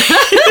shirt.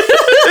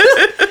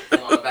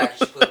 And on the back,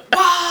 you should put,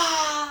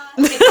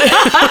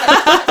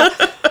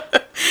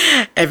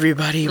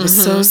 Everybody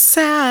was so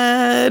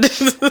sad.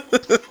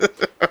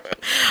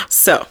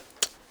 So,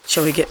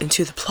 shall we get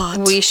into the plot?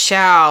 We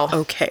shall.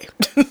 Okay.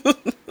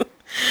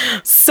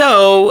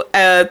 So,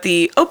 at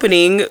the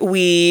opening,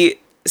 we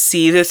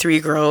see the 3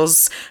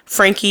 girls,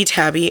 Frankie,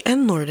 Tabby,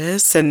 and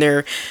Lourdes, and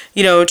they're,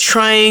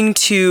 trying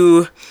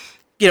to,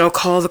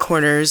 call the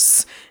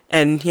corners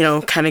and,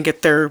 kind of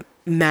get their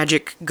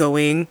magic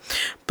going.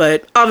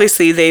 But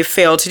obviously, they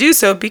fail to do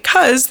so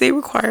because they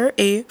require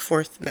a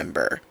 4th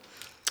member.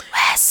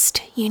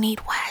 West. You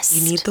need West.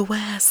 You need the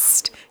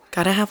West.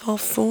 Gotta have all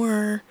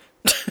 4.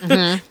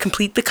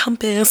 Complete the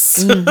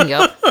compass.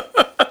 Yep.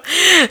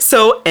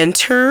 So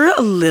enter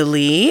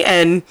Lily,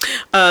 and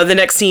the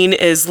next scene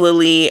is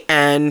Lily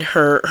and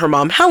her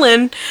mom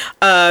Helen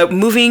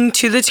moving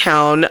to the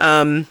town.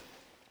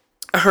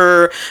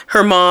 Her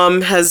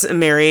mom has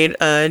married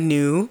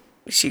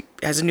she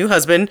has a new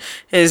husband,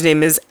 and his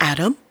name is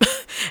Adam.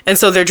 And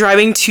so they're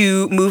driving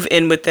to move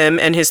in with them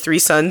and his 3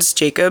 sons,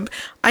 Jacob,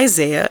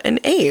 Isaiah, and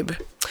Abe.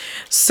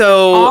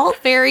 So all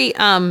very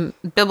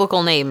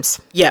biblical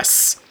names.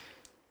 Yes.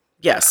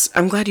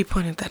 I'm glad you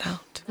pointed that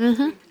out.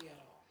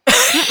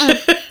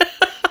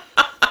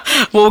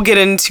 We'll get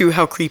into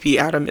how creepy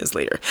Adam is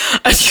later.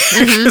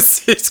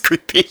 'Cause it's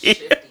creepy.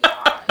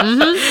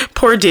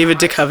 Poor David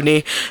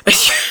Duchovny.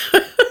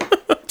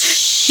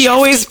 He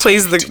always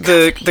plays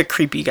the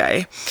creepy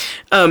guy.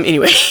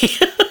 Anyway.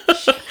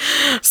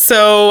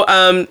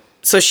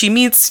 So she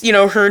meets,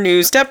 her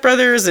new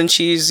stepbrothers, and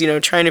she's,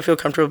 trying to feel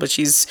comfortable, but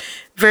she's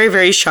very,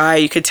 very shy.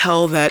 You could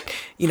tell that,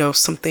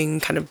 something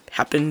kind of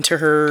happened to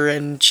her,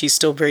 and she's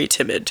still very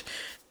timid,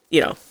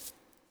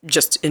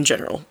 just in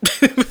general.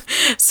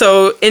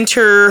 So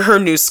enter her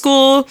new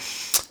school,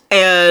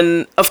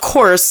 and of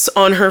course,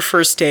 on her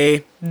first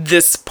day,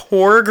 this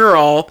poor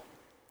girl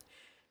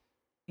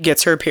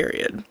gets her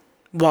period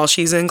while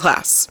she's in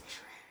class.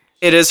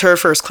 It is her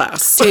first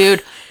class.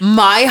 Dude,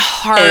 my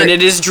heart. And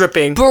it is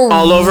dripping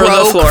all over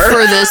the floor.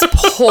 For this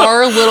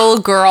poor little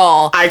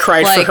girl. I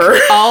cried for her.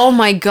 Oh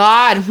my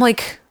God. I'm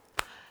like,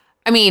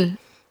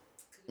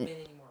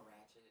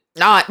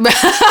 not.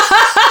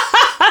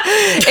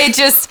 It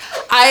just,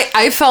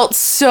 I felt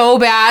so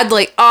bad.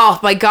 Like, oh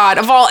my God.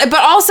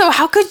 But also,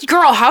 how could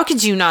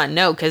you not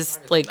know? Because,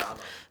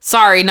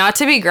 sorry, not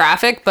to be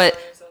graphic, but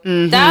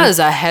that was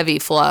a heavy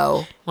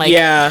flow.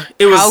 Yeah,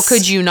 it was. How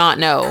could you not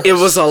know? It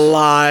was a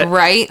lot,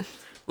 right?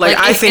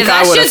 I think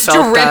I would have felt that. If that's just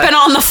dripping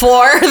on the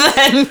floor,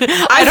 then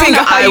I think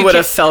I would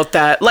have felt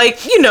that.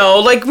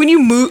 When you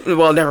move.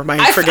 Well, never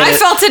mind. Forget it. I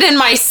felt it in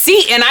my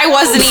seat, and I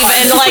wasn't even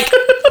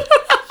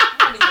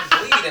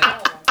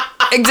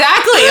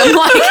Exactly. I'm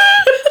like.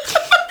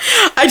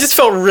 I just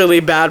felt really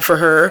bad for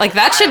her.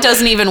 That shit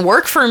doesn't even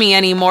work for me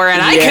anymore,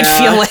 and I could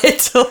feel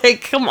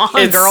it. Come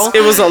on, girl.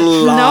 It was a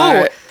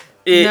lot.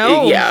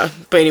 No. Yeah,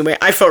 but anyway,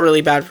 I felt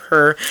really bad for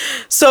her.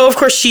 So, of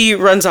course, she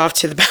runs off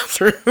to the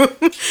bathroom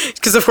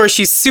because, of course,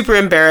 she's super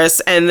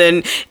embarrassed. And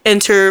then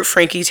enter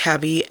Frankie,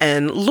 Tabby,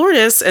 and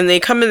Lourdes, and they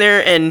come in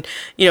there and,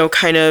 they're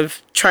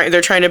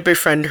trying to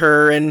befriend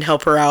her and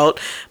help her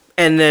out.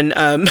 And then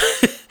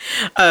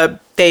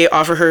they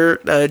offer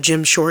her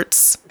gym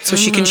shorts so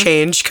she can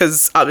change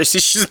because obviously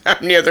she doesn't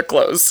have any other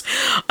clothes.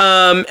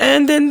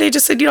 And then they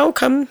just said,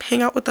 come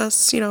hang out with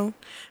us.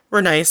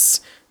 We're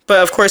nice.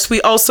 But of course,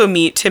 we also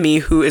meet Timmy,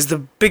 who is the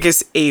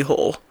biggest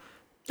a-hole.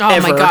 Oh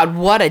ever. my God,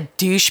 what a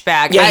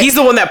douchebag! Yeah, he's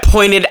the one that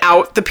pointed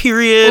out the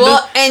period.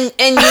 Well, and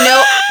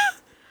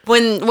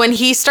when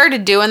he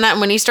started doing that,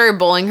 when he started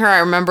bullying her, I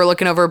remember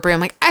looking over at Brie. I'm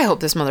like, I hope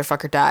this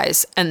motherfucker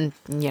dies. And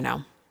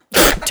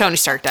Tony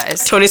Stark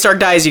dies. Tony Stark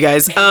dies, you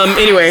guys.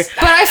 Anyway.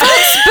 But I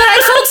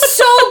felt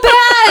so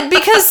bad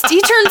because he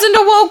turns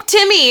into woke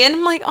Timmy, and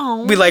I'm like,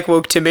 oh. We like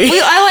woke Timmy.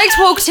 I liked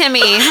woke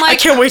Timmy. I'm like, I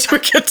can't wait to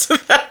get to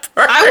that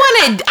part. I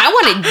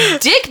wanted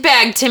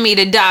dickbag Timmy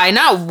to die,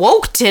 not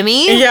woke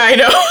Timmy. Yeah, I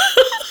know.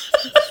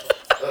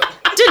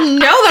 Didn't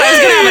know that I was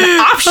gonna have an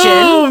option.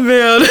 Oh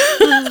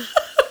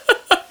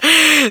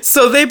man.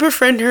 So they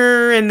befriend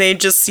her and they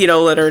just,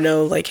 let her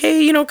know,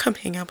 hey, come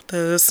hang out with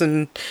us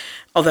and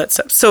all that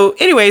stuff. So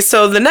anyway,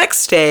 the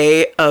next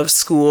day of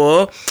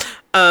school,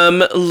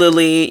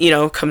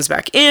 Lily, comes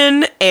back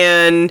in,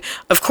 and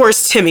of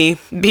course Timmy,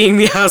 being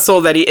the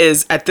asshole that he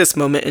is at this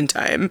moment in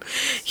time,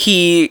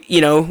 he,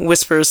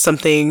 whispers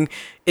something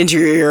into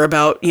your ear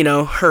about,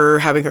 her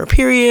having her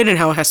period and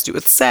how it has to do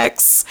with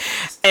sex,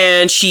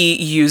 and she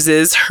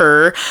uses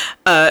her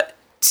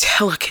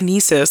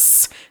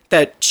telekinesis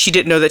that she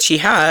didn't know that she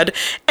had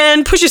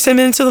and pushes him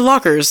into the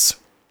lockers.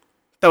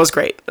 That was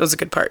great. That was a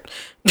good part.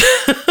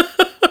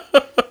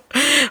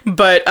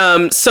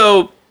 But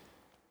so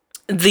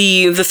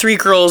the three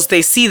girls,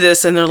 they see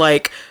this and they're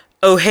like,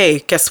 oh hey,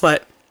 guess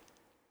what?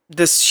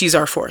 She's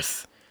our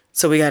fourth.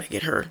 So we gotta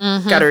get her.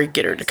 Gotta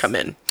get her to come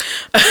in.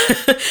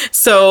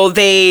 So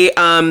they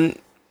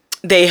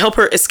help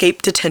her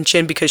escape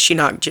detention because she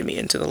knocked Jimmy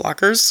into the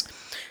lockers.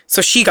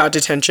 So she got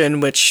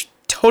detention, which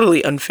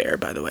totally unfair,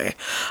 by the way.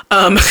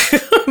 And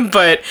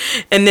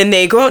then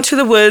they go out to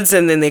the woods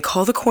and then they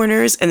call the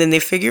corners and then they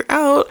figure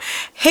out,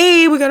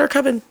 hey, we got our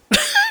coven.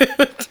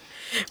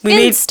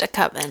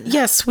 Insta-coven.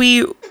 Yes,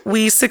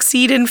 we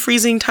succeed in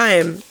freezing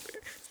time.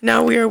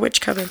 Now we are a witch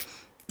coven.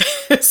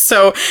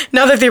 So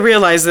now that they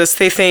realize this,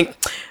 they think,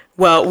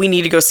 well, we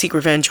need to go seek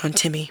revenge on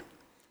Timmy.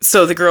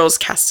 So the girls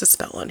cast a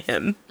spell on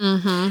him.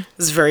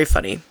 It's very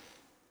funny.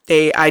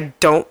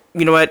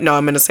 You know what? No,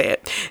 I'm going to say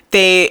it.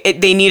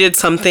 They needed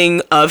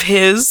something of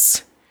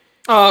his.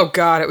 Oh,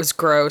 God, it was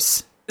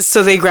gross.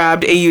 So they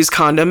grabbed a used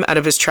condom out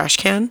of his trash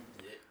can.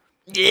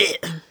 Yeah.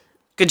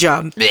 Good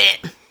job.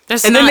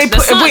 That's not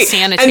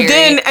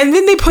sanitary. And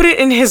then they put it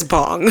in his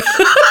bong.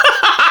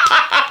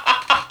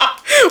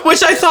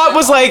 Which I thought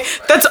was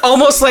that's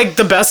almost like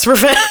the best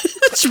revenge,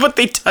 but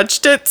they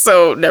touched it,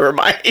 so never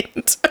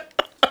mind.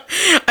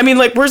 I mean,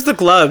 where's the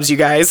gloves, you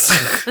guys?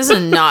 This is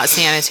not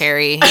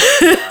sanitary.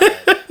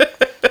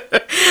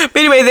 But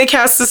anyway, they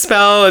cast the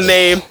spell and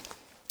they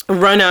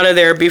run out of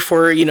there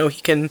before,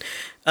 he can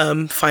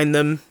find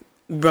them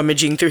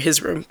rummaging through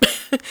his room.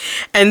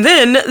 And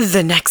then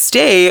the next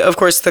day, of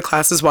course, the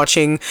class is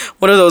watching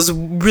one of those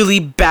really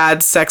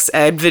bad sex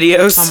ed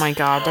videos. Oh my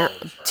God, they're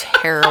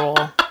terrible.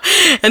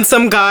 And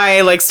some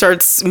guy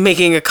starts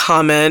making a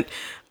comment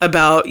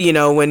about,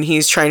 when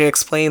he's trying to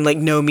explain like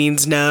no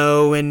means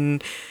no.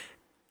 And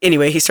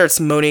anyway, he starts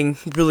moaning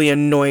really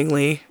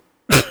annoyingly.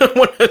 I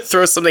want to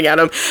throw something at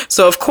him.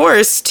 So of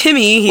course,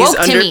 Timmy,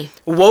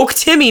 woke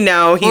Timmy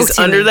now. He's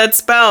under that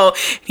spell.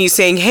 He's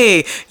saying,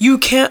 hey, you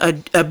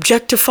can't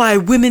objectify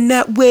women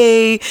that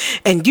way,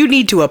 and you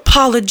need to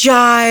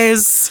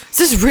apologize.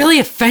 This is really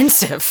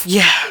offensive.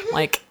 Yeah.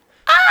 Like,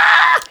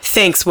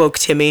 thanks, woke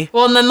Timmy.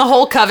 Well, and then the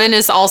whole coven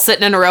is all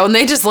sitting in a row, and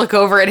they just look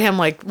over at him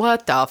like,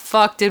 what the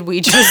fuck did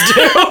we just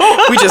do?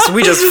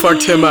 we just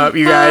fucked him up,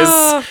 you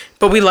guys.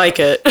 But we like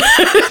it.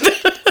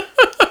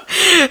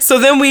 So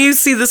then we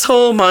see this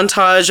whole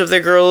montage of the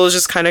girls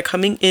just kind of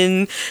coming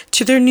in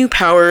to their new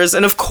powers.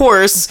 And of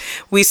course,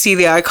 we see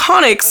the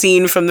iconic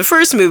scene from the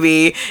first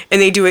movie,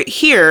 and they do it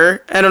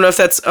here. I don't know if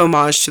that's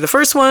homage to the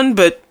first one,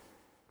 but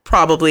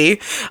probably.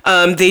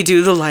 They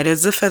do the light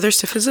as a feather,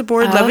 stiff as a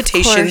board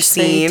levitation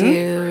scene. They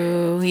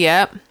do.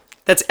 Yep.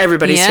 That's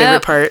everybody's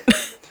favorite part.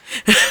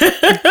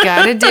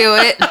 Gotta do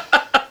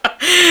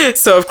it.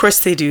 So of course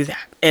they do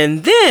that.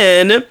 And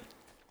then,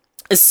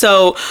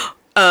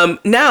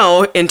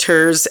 now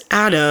enters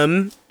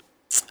Adam,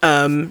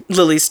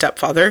 Lily's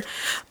stepfather.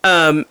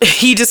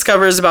 He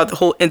discovers about the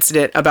whole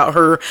incident about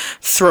her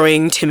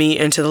throwing Timmy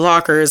into the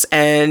lockers,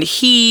 and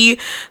he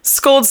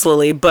scolds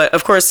Lily. But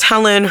of course,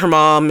 Helen, her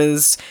mom,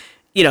 is,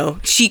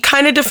 she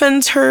kind of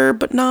defends her,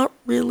 but not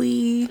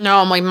really. No,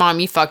 I'm like, Mom,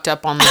 you fucked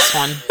up on this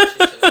one.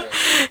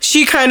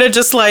 She kind of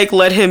just like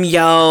let him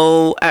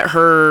yell at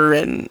her,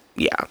 and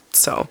yeah,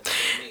 so.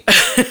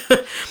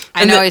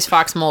 I know he's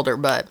Fox Mulder,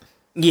 but.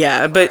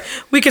 Yeah, but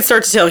we could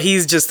start to tell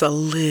he's just a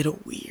little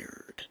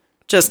weird.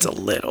 Just a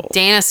little.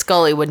 Dana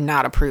Scully would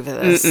not approve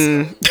of this.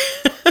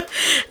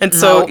 And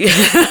so,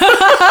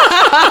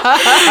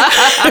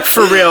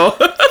 for real.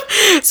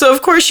 So,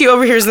 of course, she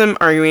overhears them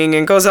arguing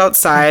and goes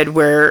outside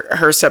where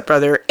her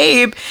stepbrother,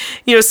 Abe,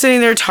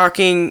 sitting there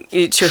talking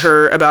to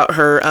her about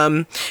her,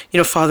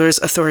 father's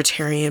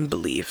authoritarian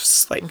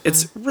beliefs. Like,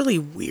 it's really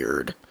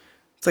weird.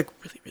 It's like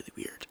really, really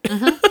weird.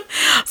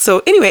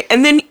 So, anyway,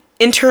 and then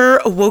enter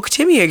woke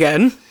Timmy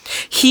again.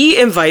 He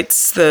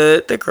invites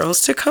the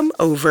girls to come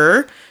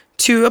over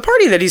to a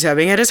party that he's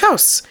having at his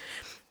house.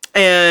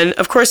 And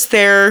of course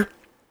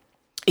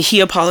he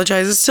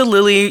apologizes to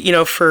Lily,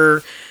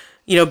 for,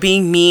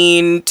 being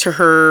mean to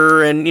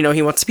her, and,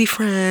 he wants to be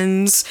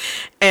friends.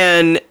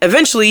 And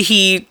eventually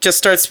he just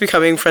starts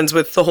becoming friends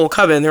with the whole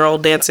coven. They're all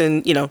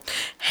dancing,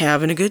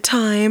 having a good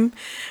time.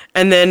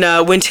 And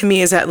then when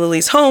Timmy is at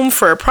Lily's home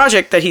for a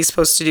project that he's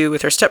supposed to do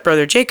with her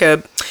stepbrother,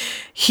 Jacob,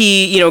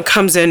 he,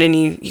 comes in and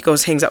he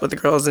goes, hangs out with the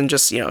girls and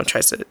just,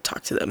 tries to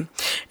talk to them.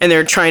 And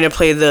they're trying to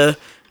play that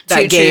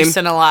Two game. Truths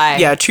and a Lie.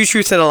 Yeah, Two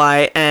Truths and a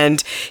Lie.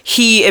 And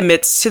he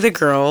admits to the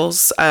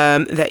girls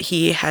that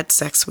he had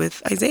sex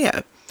with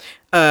Isaiah,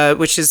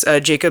 which is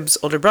Jacob's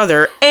older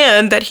brother,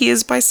 and that he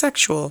is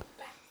bisexual.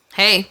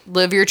 Hey,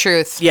 live your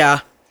truth. Yeah.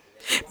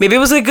 Maybe it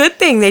was a good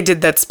thing they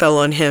did that spell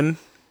on him.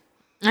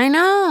 I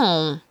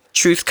know.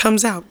 Truth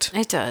comes out.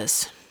 It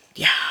does.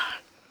 Yeah.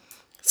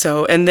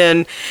 So, and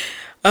then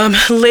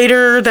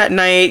later that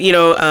night,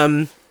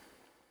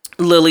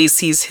 Lily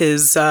sees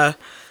his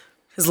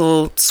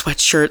little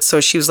sweatshirt.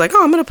 So she was like,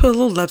 oh, I'm going to put a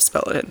little love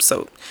spell on him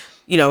so,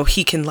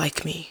 he can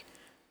like me.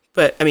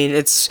 But, I mean,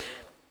 I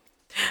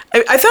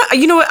thought,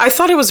 I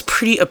thought it was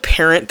pretty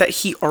apparent that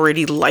he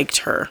already liked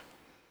her.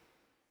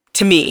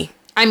 To me.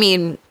 I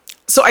mean.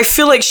 So I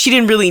feel like she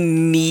didn't really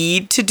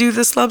need to do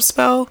this love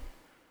spell.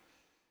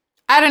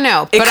 I don't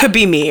know. It could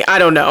be me. I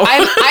don't know.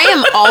 I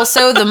am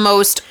also the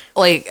most,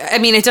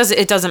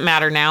 it doesn't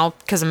matter now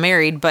because I'm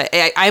married, but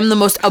I'm the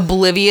most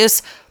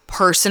oblivious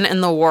person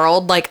in the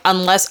world. Like,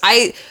 unless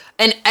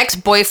an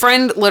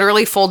ex-boyfriend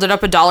literally folded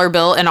up a $1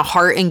 bill in a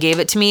heart and gave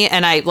it to me,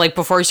 and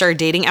before we started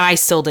dating, and I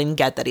still didn't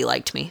get that he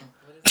liked me.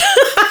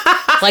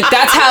 Like,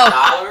 that's how,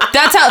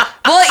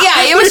 well,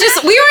 yeah, it was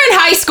just, we were in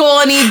high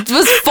school and he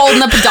was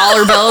folding up a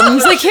 $1 bill and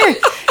he's like, here,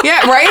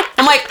 yeah, right?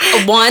 I'm like,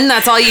 one,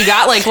 that's all you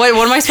got? Like, what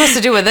am I supposed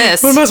to do with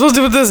this? What am I supposed to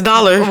do with this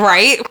 $1?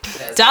 Right?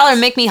 $1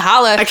 make me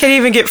holla. I can't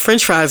even get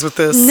french fries with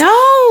this.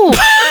 No!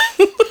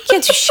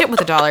 Can't do shit with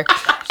 $1.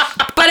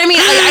 But I mean,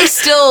 I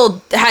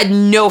still had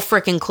no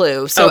freaking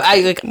clue. So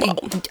okay,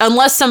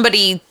 unless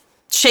somebody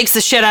shakes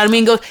the shit out of me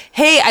and goes,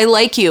 hey, I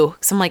like you.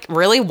 Because I'm like,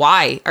 really?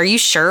 Why? Are you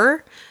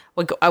sure?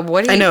 What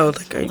are you, I know.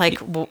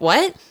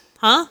 What?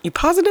 Huh? You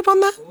positive on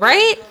that?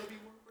 Right?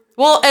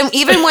 Well, and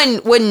even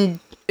when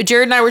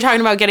Jared and I were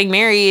talking about getting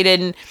married,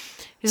 and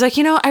he's like,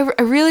 I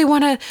really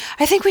want to,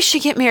 I think we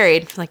should get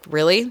married. I'm like,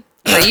 really?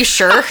 Are you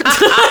sure?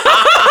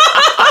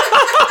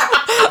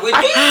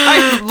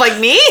 Like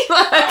me?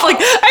 Like,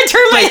 I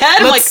turned my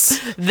head. I'm like,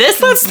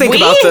 let's think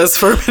about this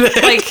for a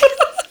minute. Like,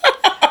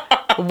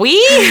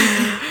 we?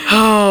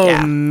 Oh,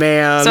 yeah.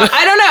 Man. So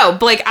I don't know.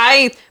 But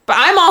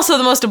I'm also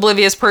the most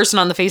oblivious person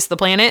on the face of the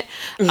planet.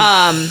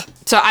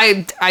 So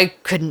I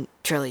couldn't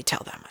really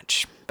tell that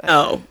much. But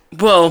oh,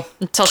 well.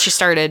 Until she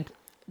started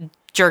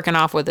jerking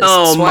off with his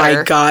sweater.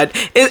 My God.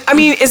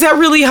 Is that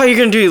really how you're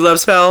going to do your love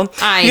spell?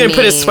 You're going to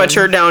put a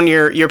sweatshirt down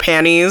your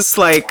panties?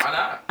 Like,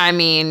 I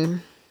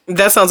mean,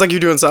 That sounds like you're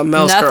doing something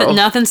else, girl.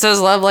 Nothing says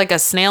love like a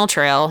snail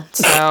trail.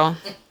 So.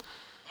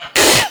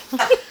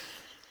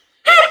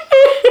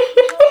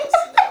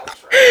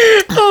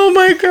 Oh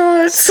my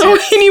god. So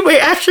anyway,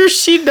 after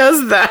she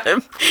does that,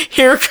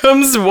 here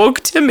comes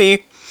woke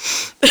Timmy.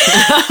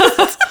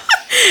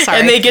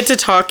 And they get to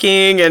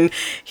talking, and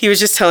he was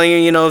just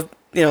telling her,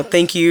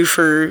 thank you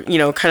for,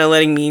 kind of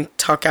letting me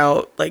talk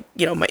out, like,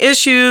 my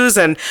issues.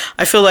 And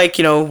I feel like,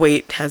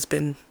 weight has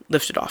been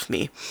lifted off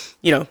me,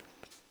 And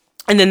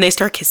then they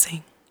start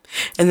kissing.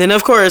 And then,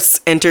 of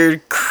course,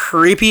 entered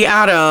creepy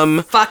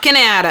Adam. Fucking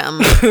Adam.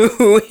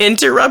 Who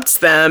interrupts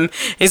them.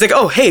 And he's like,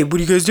 oh, hey, what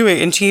are you guys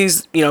doing? And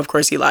she's, of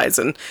course, he lies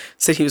and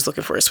said he was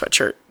looking for a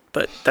sweatshirt.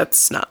 But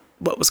that's not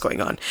what was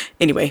going on.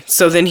 Anyway,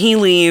 so then he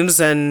leaves,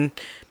 and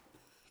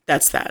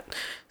that's that.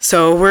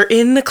 So we're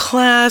in the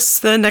class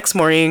the next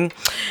morning,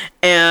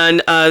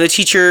 and the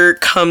teacher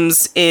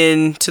comes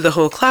in to the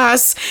whole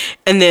class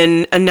and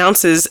then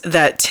announces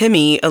that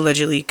Timmy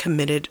allegedly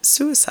committed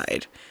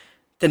suicide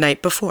the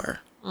night before.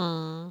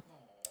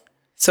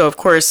 So, of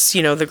course,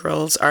 the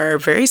girls are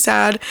very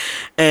sad,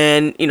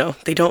 and,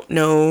 they don't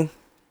know,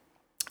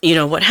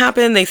 what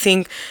happened. They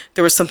think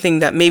there was something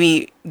that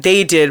maybe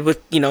they did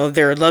with,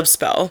 their love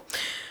spell.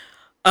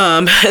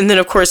 And then,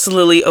 of course,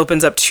 Lily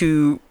opens up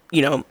to,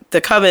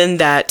 the coven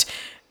that,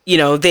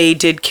 they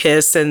did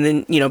kiss, and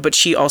then, but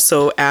she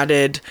also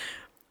added,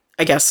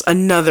 I guess,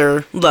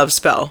 another love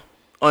spell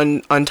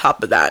on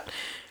top of that.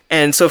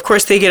 And so, of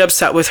course, they get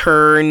upset with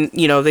her, and,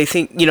 they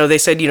think, they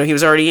said, he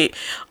was already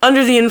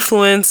under the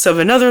influence of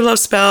another love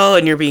spell,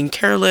 and you're being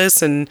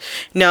careless. And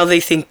now they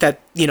think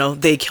that,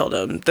 they killed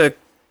him.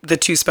 The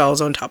two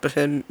spells on top of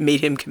him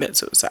made him commit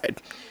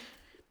suicide.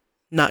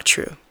 Not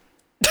true.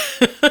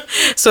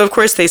 So, of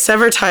course, they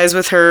sever ties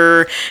with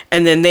her,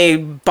 and then they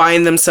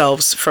bind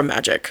themselves from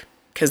magic.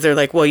 Because they're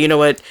like, well, you know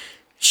what?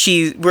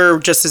 We're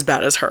just as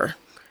bad as her.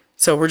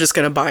 So we're just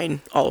going to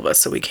bind all of us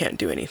so we can't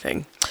do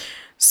anything.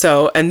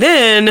 So, and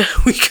then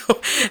we go,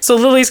 so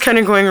Lily's kind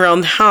of going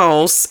around the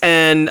house,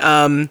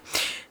 and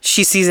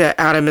she sees that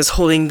Adam is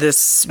holding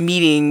this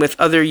meeting with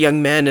other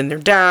young men and their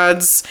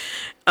dads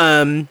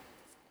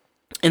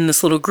in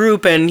this little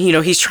group, and,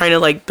 he's trying to,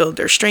 like, build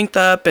their strength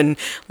up and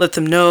let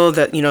them know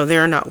that,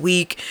 they're not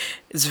weak.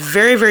 It's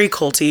very, very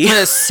culty. It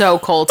is so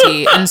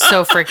culty and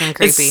so freaking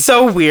creepy. It's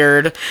so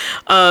weird.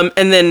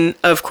 And then,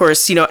 of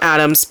course,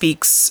 Adam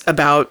speaks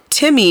about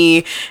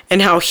Timmy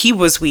and how he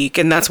was weak,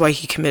 and that's why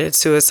he committed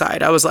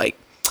suicide. I was like,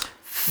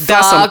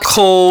 that's some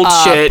cold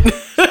shit.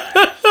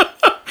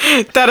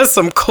 That is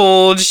some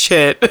cold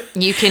shit.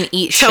 You can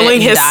eat shit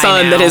Telling and his die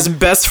son now. that his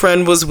best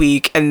friend was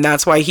weak, and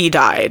that's why he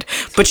died.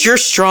 But you're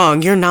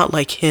strong. You're not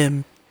like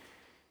him.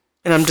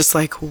 And I'm just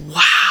like,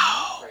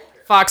 wow.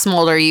 Fox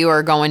Mulder, you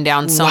are going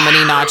down so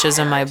many notches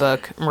in my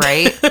book,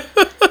 right?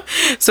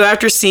 So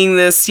after seeing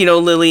this,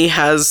 Lily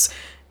has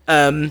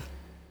an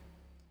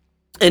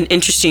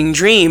interesting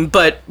dream,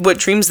 but what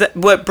brings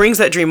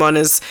that dream on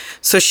is,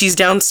 so she's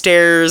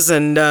downstairs,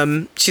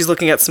 and she's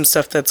looking at some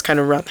stuff that's kind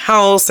of around the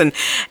house, and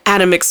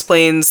Adam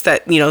explains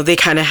that, they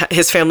kind of,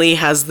 his family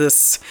has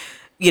this,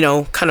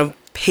 kind of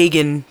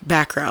pagan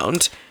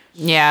background.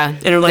 Yeah. And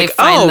they're like,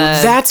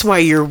 that's why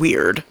you're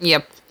weird.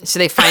 Yep. So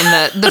they find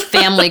the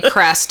family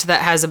crest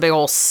that has a big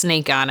old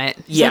snake on it.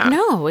 It's Yeah. like,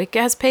 no, it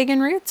has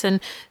pagan roots, and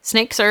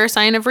snakes are a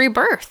sign of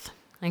rebirth.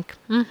 Like,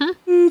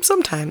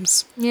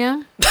 Sometimes.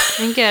 yeah,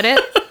 I get it.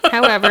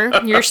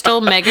 However, you're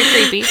still mega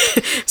creepy.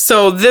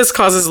 So this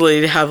causes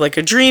Lily to have like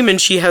a dream, and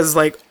she has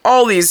like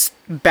all these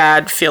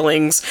bad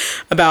feelings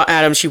about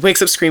Adam. She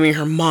wakes up screaming.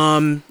 Her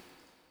mom,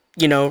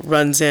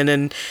 runs in,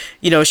 and,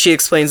 she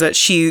explains that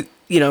she,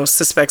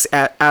 suspects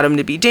Adam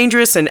to be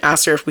dangerous, and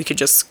asks her if we could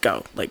just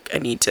go. Like, I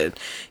need to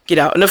get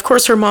out. And of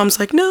course her mom's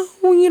like, no,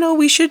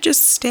 we should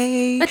just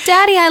stay. But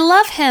Daddy, I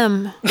love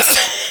him.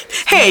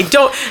 Hey,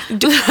 don't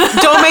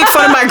make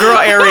fun of my girl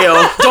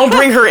Ariel. Don't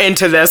bring her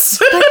into this.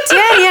 But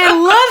Daddy, I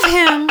love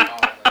him.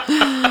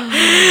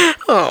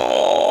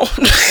 Oh.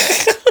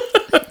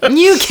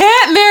 You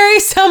can't marry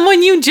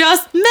someone you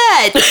just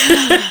met.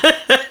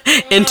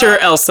 Enter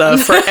Elsa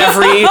for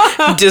every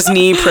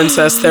Disney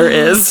princess there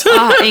is.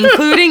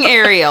 Including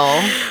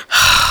Ariel.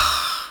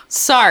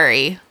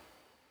 Sorry.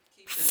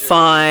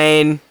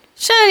 Fine.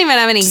 She doesn't even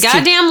have any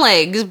goddamn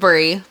legs,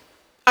 Brie.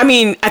 I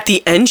mean, at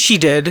the end she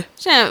did.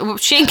 She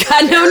ain't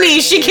got no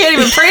knees. She can't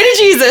even pray to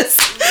Jesus.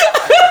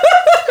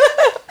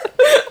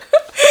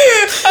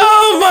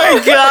 Oh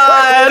my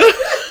god.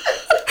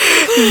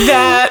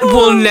 That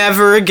will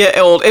never get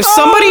old. If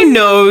somebody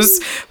knows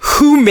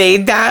who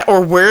made that or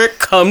where it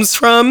comes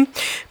from,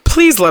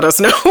 please let us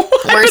know.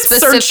 We're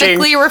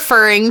specifically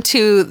referring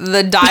to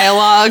the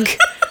dialogue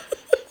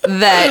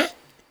that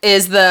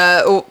is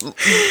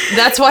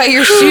that's why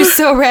your shoe's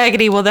so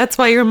raggedy. Well, that's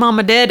why your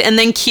mama did. And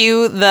then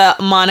cue the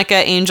Monica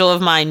Angel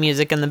of Mine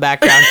music in the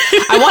background.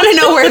 I want to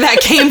know where that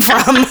came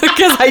from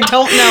because I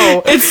don't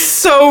know. It's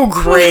so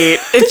great.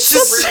 It's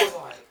just...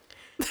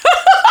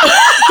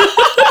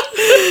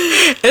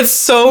 It's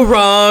so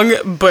wrong,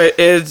 but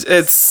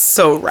it's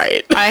so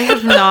right. I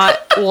have not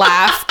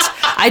laughed.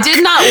 I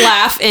did not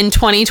laugh in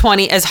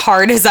 2020 as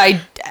hard as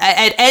I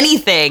at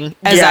anything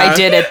as I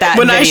did at that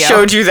when video. I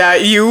showed you that,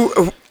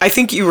 I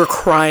think you were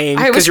crying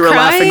because you were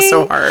laughing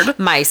so hard.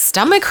 My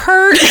stomach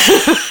hurt.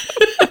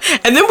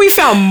 And then we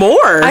found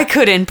more. I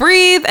couldn't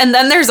breathe. And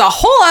then there's a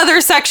whole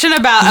other section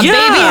about a baby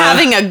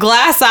having a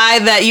glass eye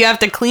that you have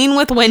to clean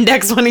with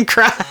Windex when he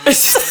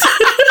cries.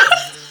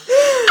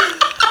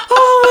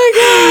 Oh my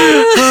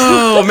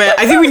god! Oh man,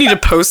 I think we need to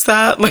post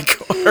that like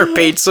on our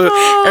page so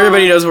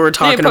everybody knows what we're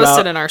talking Post about.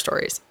 it in our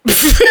stories.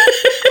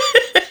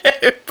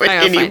 But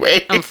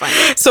anyway, I'm fine.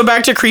 So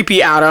back to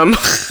creepy Adam.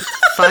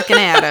 Fucking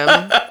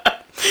Adam.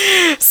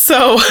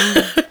 So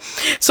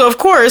of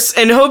course,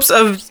 in hopes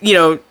of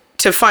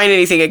to find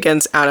anything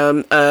against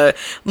Adam,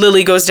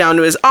 Lily goes down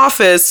to his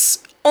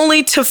office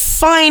only to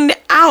find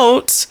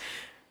out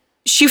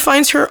she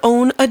finds her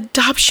own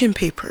adoption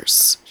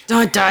papers.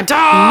 Dun, dun,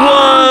 dun.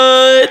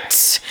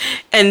 What?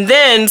 And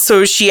then,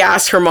 so she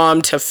asks her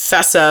mom to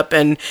fess up,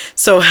 and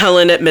so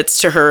Helen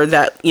admits to her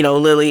that,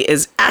 Lily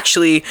is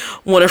actually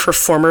one of her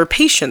former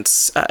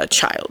patients'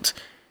 child.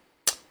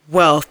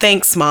 Well,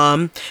 thanks,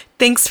 Mom.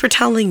 Thanks for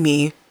telling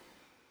me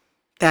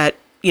that,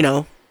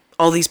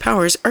 all these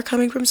powers are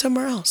coming from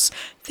somewhere else.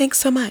 Thanks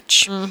so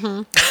much.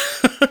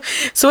 Mm-hmm.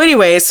 So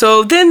anyway,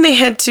 so then they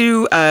head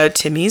to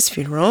Timmy's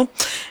funeral,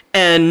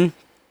 and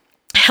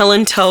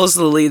Helen tells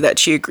Lily that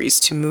she agrees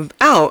to move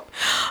out,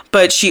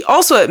 but she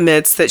also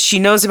admits that she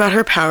knows about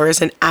her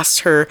powers and asks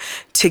her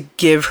to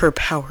give her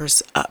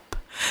powers up.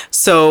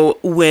 So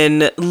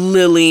when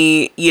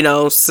Lily,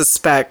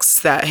 suspects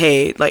that,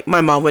 hey, like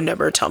my mom would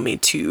never tell me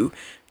to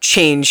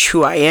change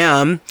who I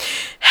am,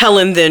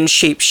 Helen then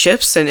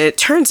shapeshifts and it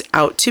turns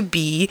out to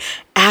be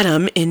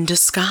Adam in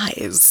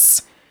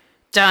disguise.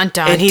 Dun,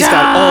 dun, and he's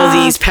got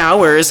all these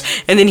powers,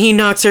 and then he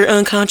knocks her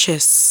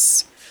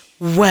unconscious.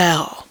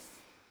 Well,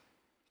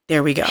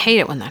 there we go. I hate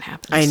it when that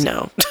happens. I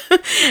know.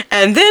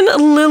 And then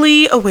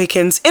Lily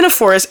awakens in a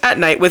forest at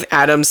night with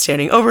Adam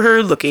standing over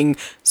her, looking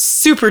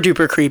super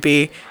duper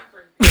creepy,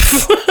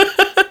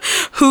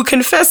 who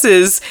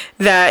confesses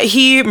that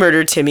he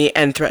murdered Timmy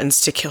and threatens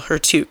to kill her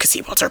too because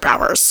he wants her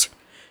powers.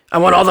 I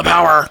want all the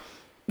power.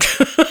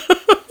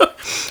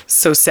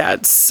 So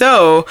sad.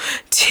 So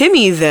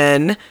Timmy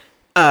then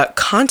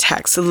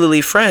contacts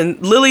Lily's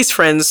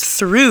friends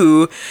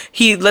through,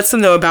 he lets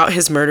them know about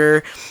his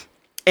murder,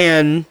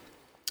 and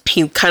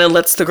he kind of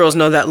lets the girls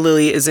know that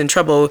Lily is in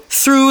trouble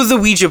through the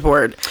Ouija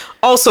board.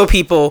 Also,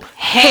 people,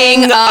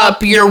 hang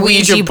up your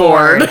Ouija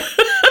board.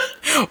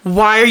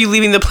 Why are you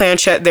leaving the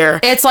planchette there?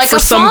 It's like for a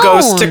some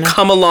ghost to phone.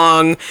 come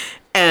along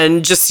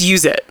and just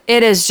use it.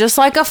 It is just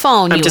like a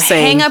phone. You just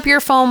hang saying. up your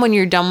phone when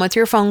you're done with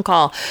your phone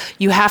call.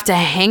 You have to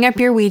hang up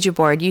your Ouija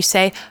board. You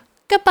say,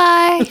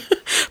 goodbye.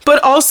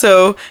 But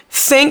also,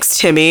 thanks,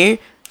 Timmy,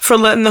 for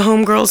letting the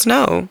homegirls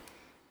know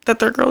that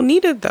their girl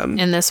needed them.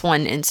 In this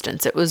one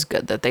instance, it was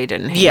good that they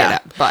didn't hang Yeah. it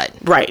up. But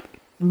Right.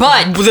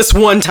 But This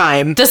one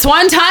time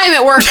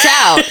it worked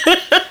out.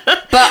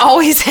 But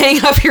always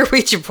hang up your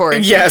Ouija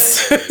board.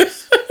 Yes.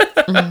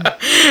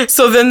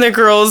 So then the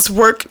girls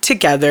work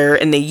together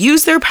and they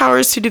use their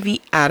powers to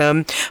defeat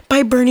Adam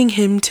by burning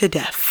him to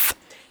death.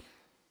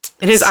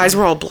 And his eyes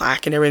were all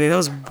black and everything. That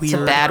was weird. It's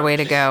a bad way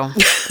to go.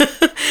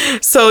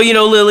 So,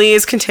 Lily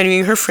is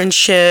continuing her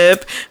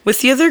friendship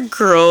with the other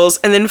girls.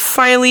 And then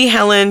finally,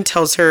 Helen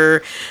tells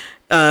her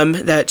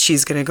that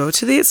she's going to go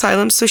to the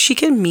asylum so she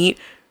can meet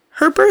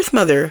her birth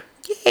mother.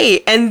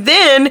 Yay. And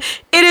then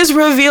it is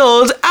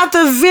revealed at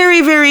the very,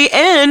 very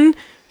end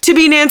to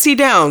be Nancy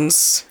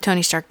Downs.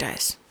 Tony Stark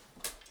dies.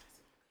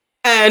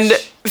 And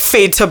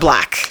fade to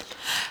black.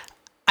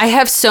 I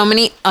have so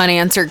many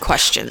unanswered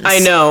questions. I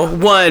know.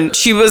 One,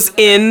 she was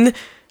in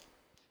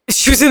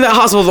that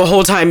hospital the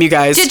whole time, you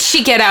guys. Did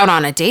she get out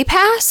on a day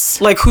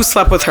pass? Like, who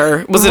slept with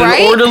her? Was it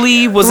Right? an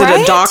orderly? Was it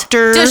a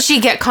doctor? Does she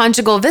get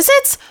conjugal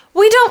visits?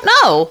 We don't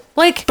know.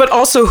 Like, But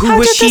also, who how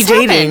was did she this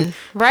dating? happen?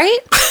 Right?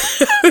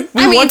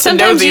 We want to know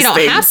sometimes these you don't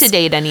things. have to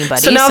date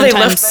anybody. So now they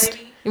Sometimes- left.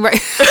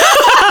 Right.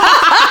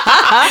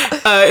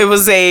 It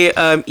was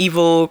a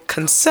evil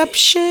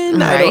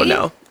conception. I don't Right?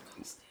 know.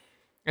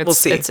 We'll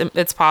see.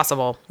 It's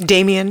possible.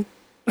 Damien.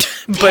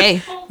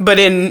 Hey. But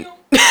in...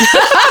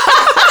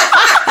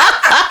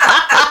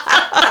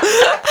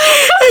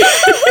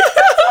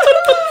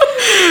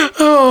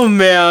 Oh,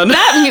 man.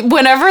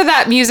 Whenever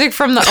that music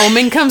from The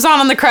Omen comes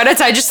on the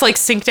credits, I just like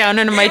sink down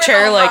into my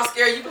chair. Like,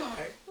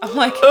 I'm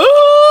like,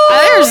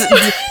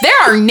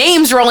 there are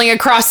names rolling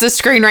across the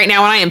screen right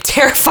now, and I am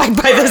terrified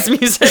by this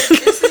music.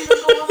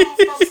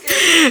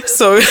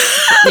 So,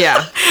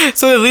 Yeah.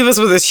 so they leave us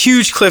with this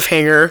huge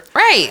cliffhanger.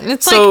 Right.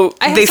 It's So like,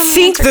 I have they so many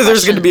think that answered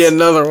there's going to be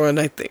questions. another one,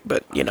 I think.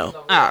 But, I don't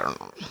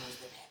know.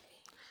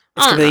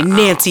 it's going to be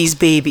Nancy's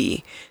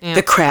Baby,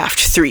 The Craft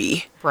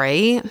 3.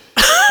 Right?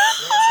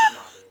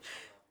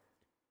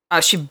 Oh,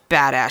 she's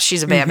badass.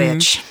 She's a bad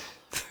bitch.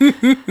 So,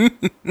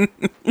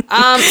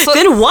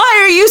 Then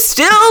why are you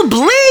still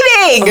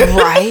bleeding?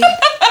 right?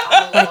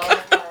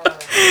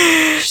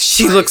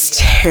 She looks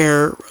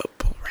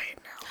terrible right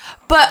now.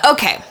 But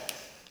okay.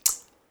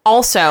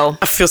 Also,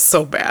 I feel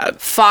so bad.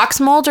 Fox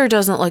Mulder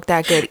doesn't look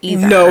that good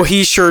either. No,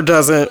 he sure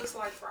doesn't. Looks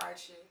like fried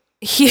shit.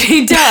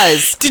 He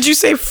does. Did you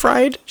say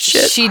fried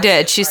shit? She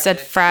did. She said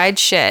fried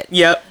shit.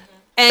 Yep.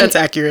 And, That's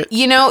accurate.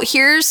 You know,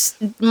 here's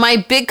my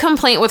big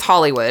complaint with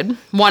Hollywood.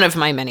 One of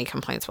my many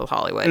complaints with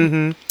Hollywood.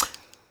 Mm-hmm.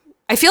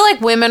 I feel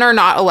like women are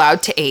not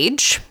allowed to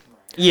age,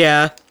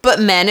 Yeah. but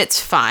men, it's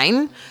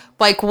fine.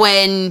 Like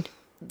when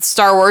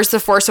Star Wars The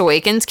Force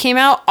Awakens came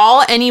out,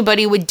 all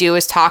anybody would do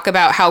is talk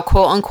about how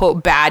quote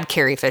unquote bad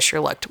Carrie Fisher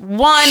looked.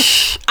 One,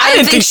 I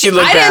didn't think she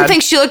looked bad. I didn't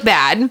think she looked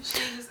bad. She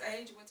just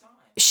aged with time.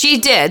 She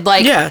did.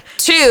 Like, Yeah.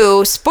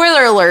 two,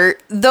 spoiler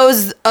alert,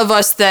 those of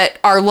us that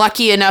are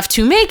lucky enough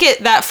to make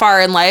it that far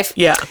in life,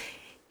 Yeah.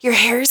 your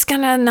hair is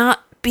gonna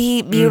not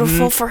be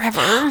beautiful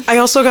forever. I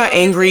also got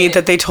angry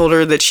that they told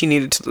her that she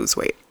needed to lose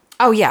weight.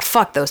 Oh yeah,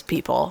 fuck those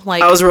people.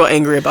 Like, I was real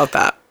angry about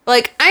that.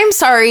 like, I'm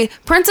sorry,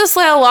 Princess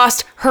Leia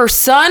lost her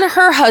son,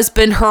 her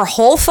husband, her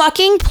whole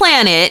fucking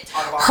planet,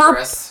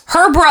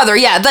 her brother.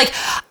 Yeah, like,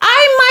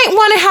 I might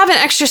want to have an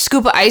extra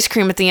scoop of ice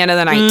cream at the end of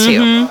the night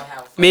too.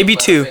 Maybe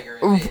two.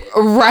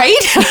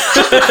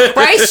 Right?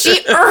 Right? She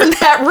earned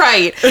that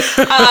right.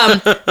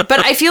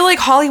 But I feel like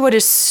Hollywood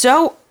is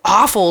so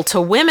awful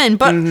to women.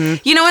 But,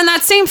 you know, in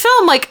that same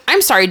film, like,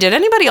 I'm sorry, did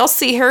anybody else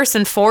see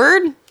Harrison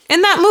Ford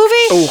in that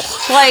movie?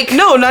 Oh. Like,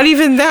 No, not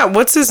even that.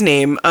 What's his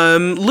name?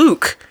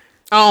 Luke.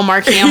 oh,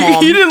 Mark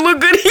Hamill. He didn't look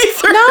good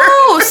either.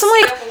 No, so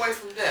like, Step away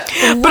from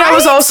death. But I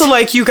was also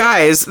like, you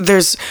guys,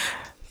 there's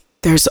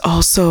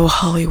also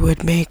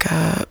Hollywood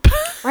makeup.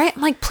 right?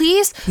 I'm like,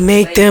 please,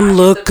 Make them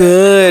look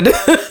good.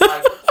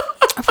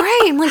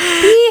 right? I'm like,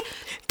 be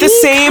The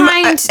same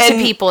kind to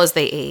and- people as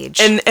they age.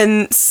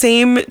 And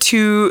same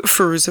to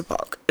Fairuza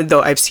Balk.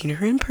 Though I've seen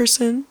her in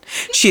person,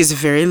 she is a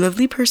very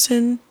lovely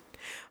person.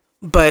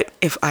 But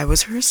if I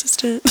was her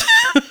assistant,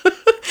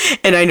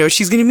 and I know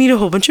she's gonna meet a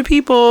whole bunch of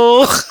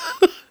people,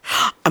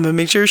 I'm gonna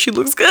make sure she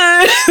looks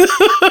good. Girl,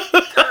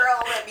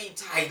 let me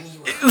tighten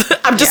you up.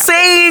 I'm just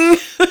saying.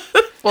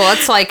 Well,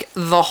 it's like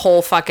the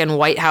whole fucking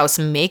White House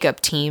makeup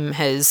team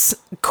has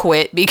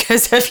quit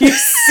because have you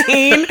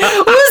seen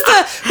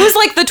who's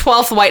like the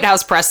 12th White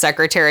House press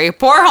secretary?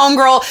 Poor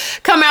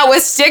homegirl come out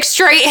with stick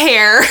straight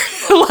hair,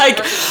 like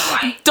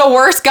the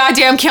worst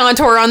goddamn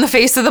contour on the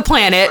face of the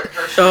planet.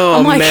 Oh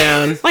I'm like,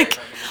 man, like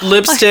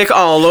lipstick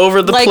all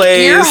over the like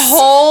place. your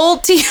whole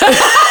team.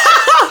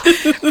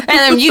 And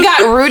then you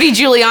got Rudy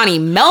Giuliani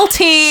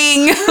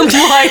melting.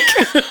 Like,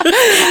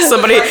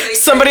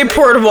 somebody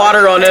poured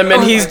water on him,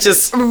 and he's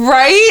just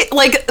right?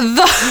 Like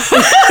the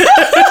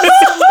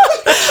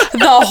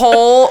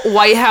whole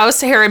White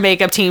House hair and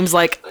makeup team's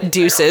like,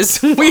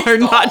 deuces. We are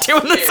not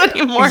doing this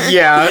anymore.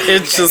 yeah.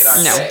 It's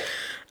just No.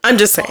 I'm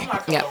just saying.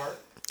 Yeah.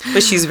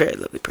 But she's a very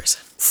lovely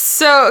person.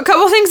 So a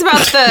couple things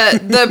about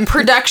the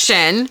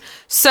production.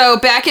 So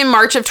back in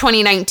March of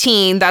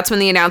 2019, that's when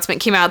the announcement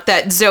came out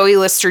that Zoe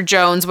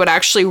Lister-Jones would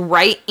actually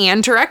write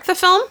and direct the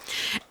film.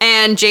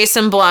 And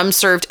Jason Blum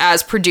served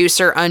as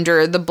producer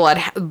under the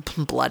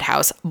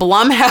Blumhouse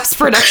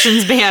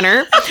Productions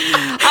banner.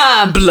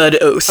 Blood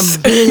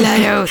oath.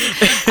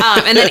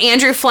 And then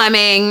Andrew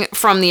Fleming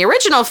from the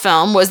original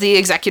film was the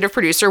executive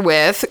producer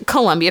with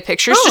Columbia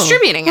Pictures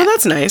distributing Well, it.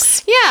 that's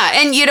nice. Yeah,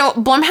 and you know,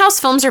 Blumhouse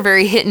films are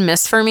very hit and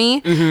miss for me.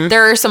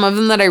 There are some of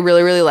them that I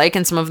really, really like,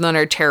 and some of them that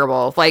are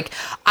terrible. Like,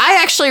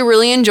 I actually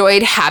really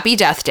enjoyed Happy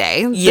Death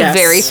Day, Yes. the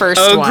very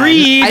first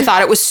Agreed. one. I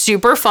thought it was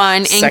super fun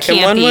and Second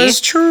campy. one was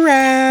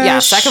trash. Yeah,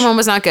 second one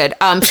was not good.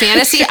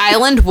 Fantasy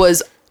Island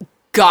was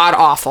god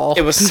awful.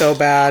 It was so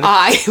bad.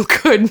 I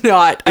could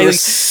not. It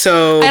was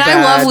so and bad.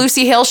 I love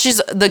Lucy Hale. She's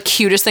the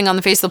cutest thing on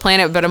the face of the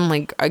planet. But I'm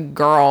like, a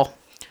girl.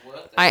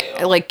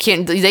 I like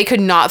can't. They could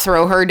not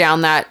throw her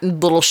down that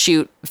little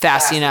chute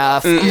fast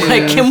enough.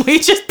 Like, can we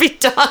just be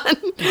done?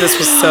 This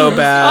was so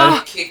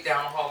bad. Kicked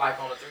down the hall like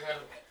on a 300.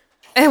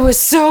 It was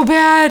so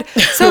bad,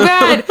 so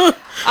bad.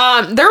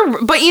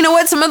 But you know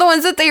what? Some of the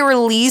ones that they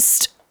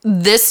released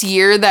this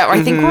year that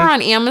I think were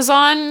on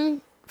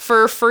Amazon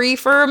for free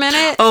for a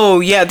minute. Oh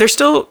yeah, they're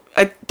still.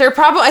 They're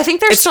probably. I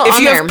think they're still if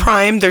on you there. have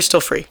Prime, they're still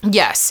free.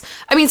 Yes.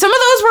 I mean, some of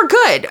those were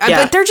good,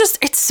 Yeah. but they're just,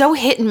 it's so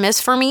hit and miss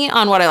for me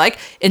on what I like.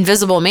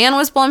 Invisible Man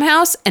was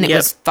Blumhouse, and it Yep.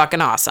 was fucking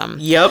awesome.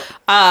 Yep.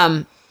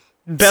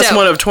 Best so-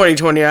 one of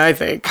 2020, I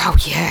think. Oh,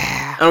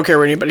 yeah. I don't care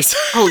what anybody says.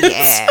 Oh,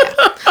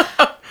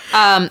 yeah.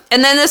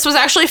 And then this was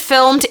actually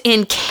filmed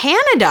in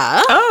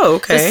Canada. Oh,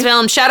 okay. This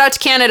film, shout out to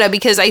Canada,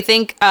 because I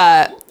think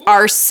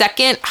our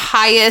second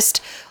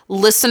highest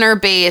listener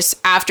base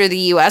after the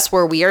US,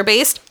 where we are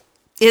based,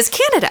 is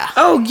Canada.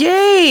 Oh,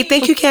 yay.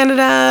 Thank you,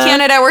 Canada.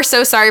 Canada, we're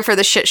so sorry for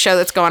the shit show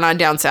that's going on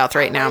down south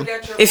right now.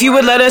 If you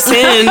would let us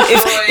in,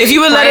 if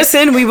you would let us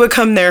in, we would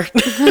come there.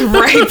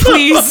 Right,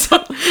 please.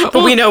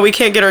 But we know we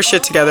can't get our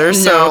shit together,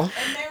 so. No. America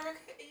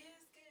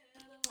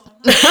is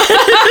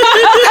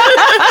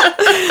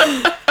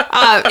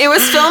It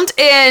was filmed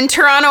in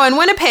Toronto and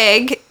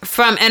Winnipeg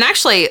and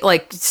actually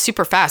like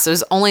super fast. It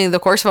was only the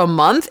course of a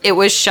month. It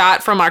was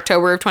shot from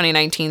October of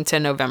 2019 to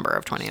November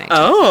of 2019.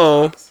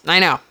 Oh. I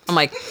know. I'm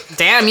like,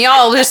 damn,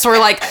 y'all just were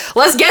like,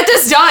 let's get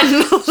this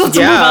done. Let's move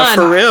on.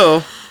 For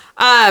real.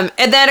 And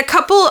then a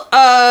couple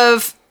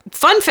of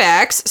fun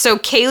facts. So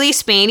Kaylee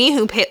Spaney,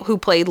 who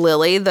played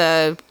Lily,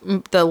 the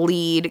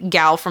lead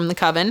gal from The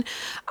Coven,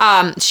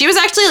 she was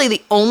actually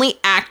the only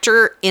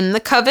actor in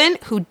The Coven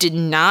who did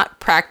not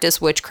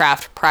practice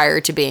witchcraft prior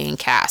to being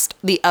cast.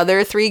 The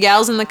other 3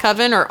 gals in The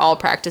Coven are all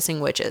practicing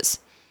witches.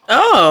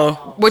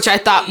 Oh. Which I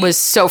thought was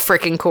so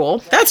freaking cool.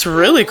 That's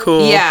really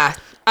cool. Yeah.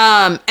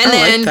 I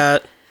like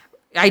that.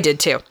 I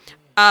did too.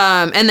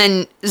 And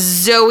then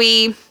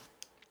Zoe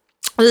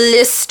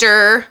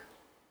Lister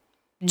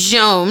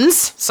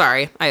Jones,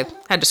 sorry, I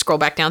had to scroll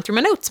back down through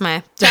my notes.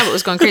 My tablet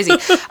was going crazy.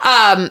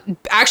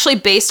 Actually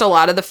based a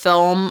lot of the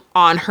film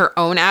on her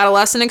own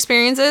adolescent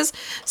experiences.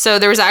 So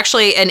there was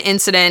actually an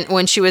incident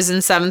when she was in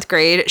 7th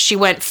grade. She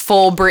went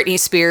full Britney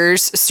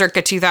Spears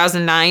circa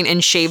 2009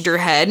 and shaved her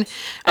head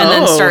and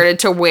then started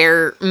to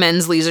wear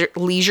men's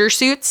leisure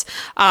suits.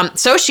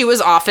 So she was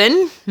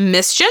often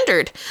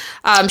misgendered.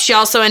 She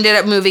also ended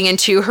up moving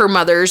into her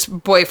mother's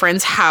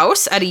boyfriend's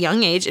house at a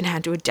young age and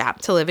had to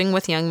adapt to living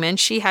with young men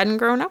she hadn't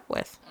grown up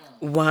with.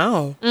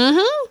 Wow.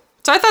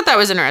 So I thought that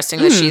was interesting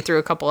that she threw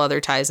a couple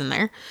other ties in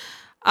there.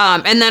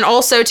 And then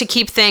also to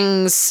keep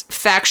things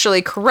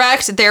factually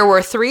correct, there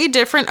were 3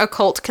 different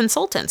occult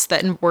consultants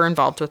that were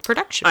involved with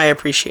production. I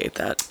appreciate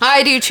that.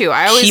 I do too.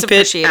 I always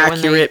appreciate it it when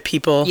accurate,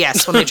 people.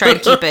 Yes, when they try to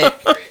keep it,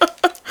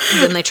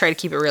 then they try to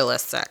keep it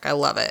realistic. I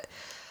love it.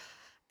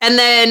 And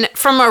then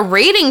from a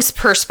ratings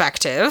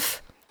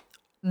perspective,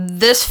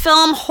 this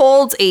film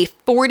holds a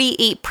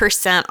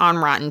 48% on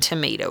Rotten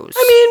Tomatoes.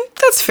 I mean,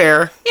 that's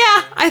fair.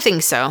 Yeah, I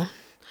think so.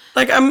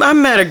 Like,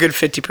 I'm at a good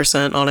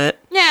 50% on it.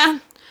 Yeah.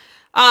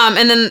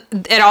 And then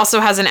it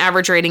also has an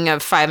average rating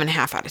of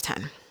 5.5 out of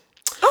 10.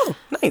 Oh,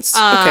 nice.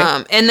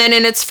 Okay. And then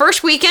in its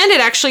first weekend, it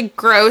actually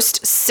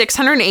grossed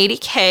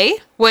 $680K,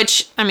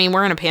 which, I mean,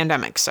 we're in a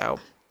pandemic, so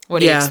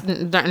what do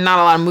not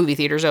a lot of movie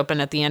theaters open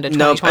at the end of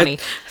 2020. I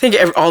think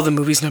all the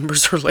movies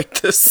numbers are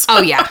like this.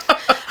 Oh, yeah.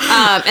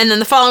 And then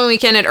the following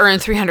weekend, it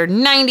earned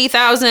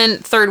 $390,000.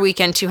 Third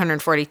weekend,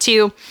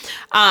 $242,000.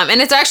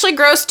 And it's actually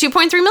grossed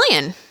 $2.3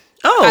 million.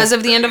 Oh. As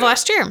of the end of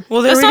last year.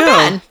 Well, there we not go.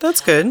 Bad. That's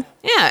good.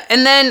 Yeah.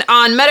 And then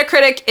on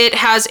Metacritic, it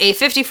has a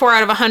 54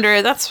 out of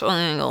 100. That's a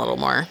little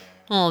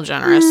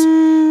generous.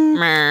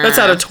 That's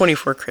out of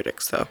 24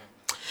 critics, though.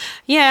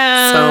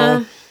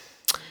 Yeah. So.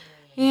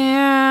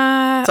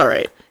 Yeah. It's all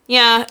right.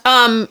 Yeah.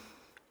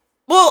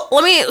 Well,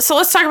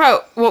 let's talk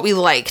about what we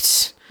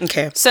liked.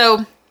 Okay.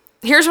 So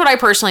here's what I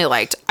personally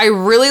liked. I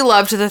really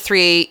loved the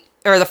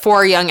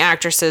 4 young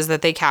actresses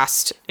that they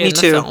cast in the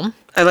film.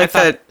 I like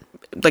that.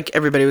 Like,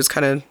 everybody was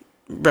kind of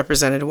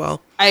represented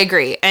well. I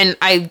agree. And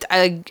I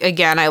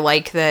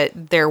like that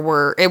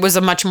it was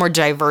a much more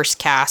diverse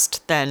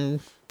cast than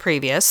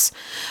previous.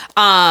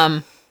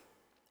 And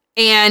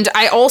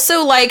I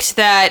also liked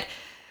that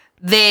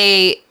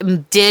they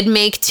did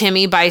make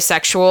Timmy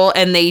bisexual,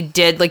 and they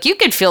did, like, you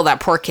could feel that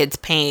poor kid's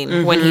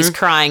pain when he's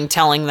crying,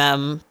 telling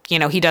them,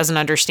 he doesn't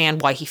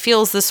understand why he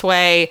feels this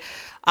way.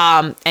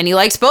 And he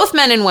likes both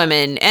men and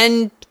women.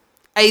 And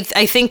I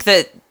think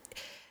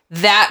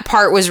that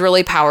part was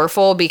really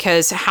powerful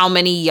because how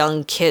many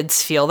young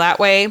kids feel that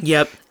way?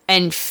 Yep.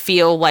 And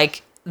feel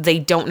like they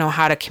don't know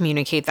how to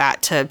communicate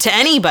that to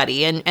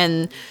anybody.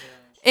 And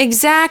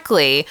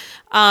exactly.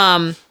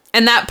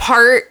 And that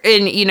part,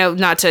 and,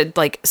 not to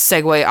like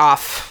segue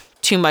off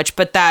too much,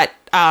 but that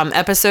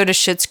episode of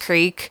Schitt's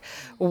Creek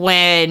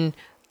when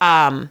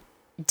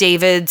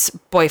David's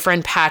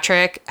boyfriend,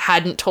 Patrick,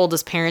 hadn't told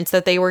his parents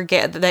that they were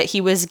gay, that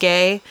he was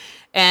gay.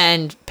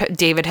 And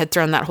David had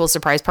thrown that whole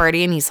surprise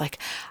party, and he's like,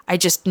 I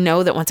just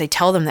know that once I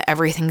tell them that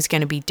everything's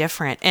going to be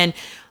different. And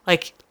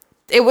like,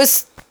 it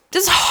was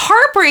just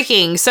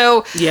heartbreaking.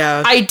 So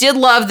yeah, I did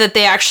love that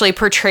they actually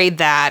portrayed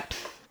that.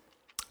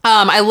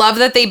 I love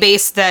that they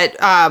based that,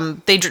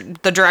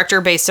 the director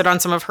based it on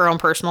some of her own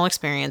personal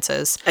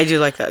experiences. I do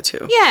like that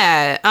too.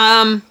 Yeah.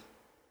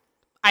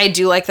 I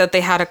do like that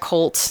they had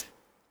occult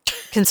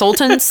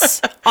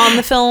consultants on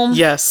the film.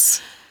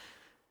 Yes.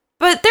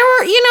 But there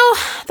were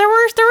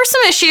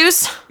some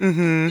issues.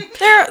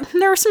 Mm-hmm.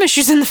 There were some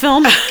issues in the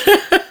film.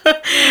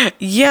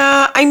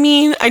 Yeah, I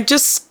mean,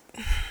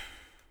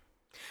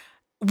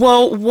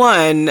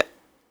 one,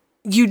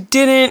 you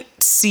didn't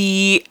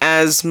see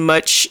as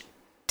much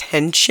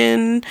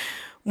tension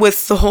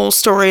with the whole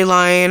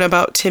storyline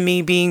about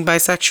Timmy being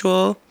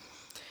bisexual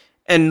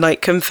and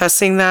like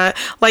confessing that.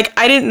 Like,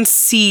 I didn't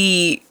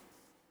see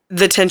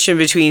the tension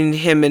between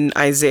him and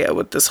Isaiah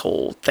with this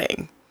whole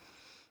thing,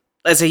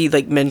 as he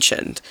like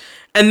mentioned.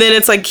 And then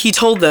it's like he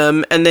told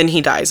them and then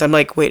he dies. I'm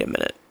like, wait a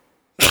minute.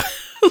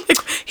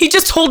 Like, he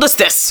just told us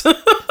this.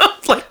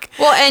 Like,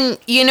 well, and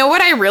you know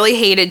what I really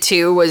hated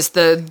too was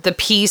the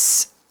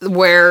piece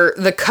where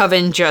the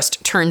coven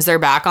just turns their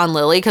back on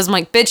Lily, because I'm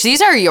like, bitch,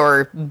 these are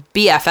your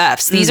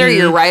BFFs. These are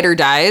your ride or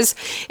dies.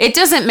 It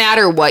doesn't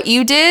matter what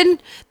you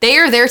did. They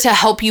are there to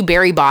help you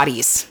bury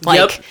bodies.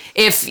 Like,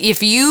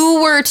 if you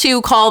were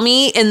to call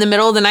me in the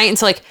middle of the night and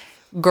say, like,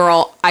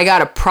 girl, I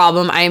got a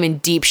problem. I am in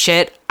deep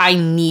shit. I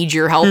need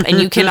your help.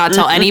 And you cannot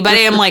tell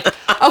anybody. I'm like,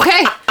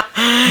 okay.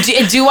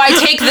 Do I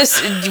take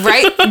this,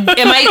 right?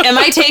 Am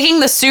I taking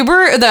the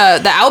Subaru,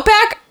 the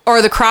Outback,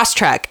 or the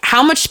Crosstrek?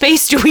 How much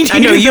space do we need? I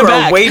know you are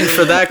are waiting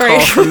for that call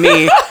from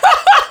me.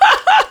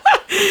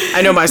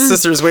 I know my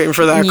sister's waiting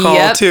for that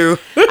call too.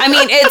 I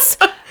mean, it's,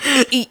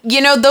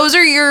 you know, those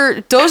are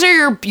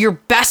your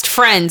best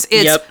friends.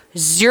 It's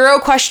zero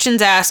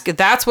questions asked.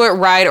 That's what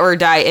ride or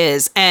die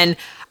is. And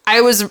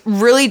I was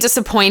really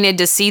disappointed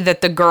to see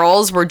that the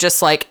girls were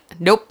just like,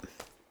 nope,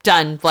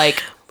 done.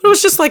 Like, it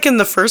was just like in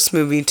the first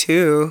movie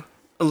too,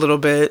 a little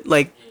bit.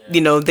 Like,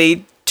 you know,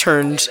 they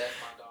turned.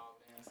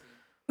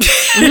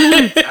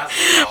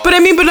 But I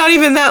mean, but not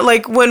even that.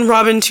 Like when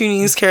Robin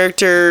Tooney's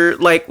character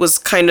like was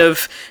kind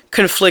of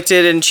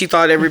conflicted, and she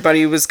thought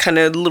everybody was kind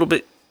of a little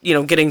bit, you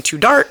know, getting too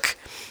dark,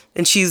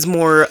 and she's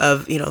more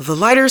of, you know, the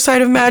lighter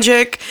side of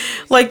magic.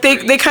 Like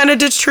they kind of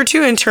ditched her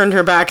too and turned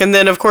her back, and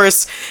then of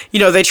course, you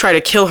know, they try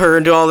to kill her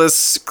and do all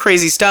this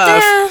crazy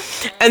stuff,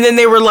 and then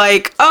they were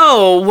like,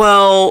 oh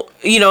well,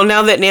 you know,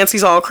 now that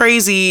Nancy's all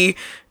crazy.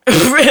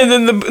 And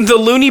then the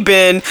loony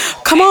bin,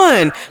 come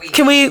on,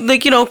 can we,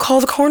 like, you know, call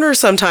the coroner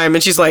sometime?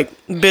 And she's like,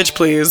 bitch,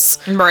 please.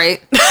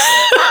 Right.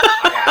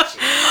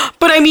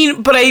 But I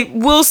mean, but I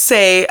will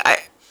say,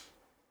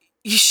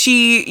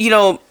 she, you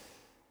know,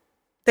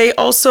 they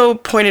also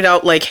pointed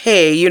out, like,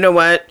 hey, you know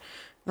what?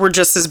 We're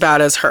just as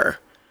bad as her.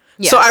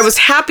 Yes. So I was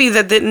happy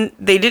that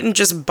they didn't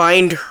just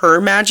bind her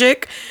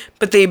magic,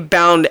 but they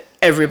bound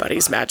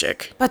everybody's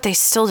magic. But they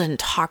still didn't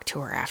talk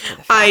to her after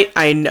the fact.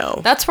 I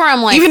know. That's where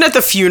I'm like... Even at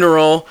the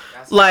funeral,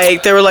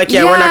 like, they were like,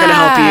 yeah, we're not going to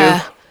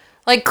help you.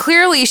 Like,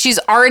 clearly she's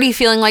already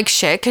feeling like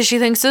shit because she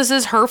thinks this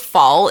is her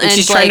fault. And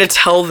she's trying to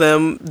tell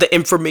them the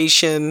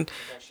information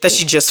that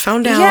she just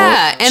found out.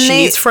 Yeah, and she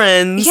needs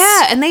friends.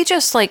 Yeah, and they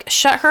just, like,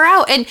 shut her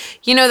out. And,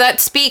 you know, that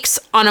speaks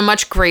on a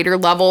much greater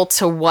level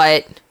to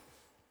what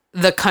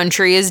the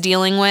country is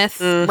dealing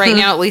with right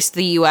now, at least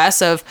the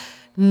U.S., of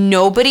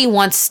nobody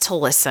wants to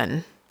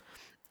listen.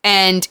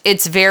 And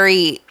it's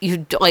very,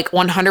 you like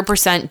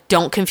 100%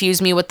 don't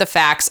confuse me with the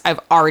facts.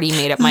 I've already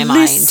made up my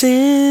mind.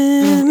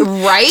 Listen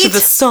right? to the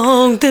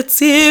song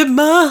that's in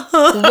my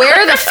heart.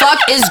 Where the fuck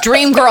is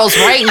Dreamgirls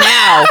right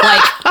now?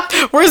 Like,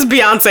 where's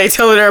Beyonce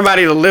telling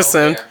everybody to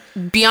listen?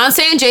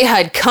 Beyonce and J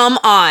Hud, come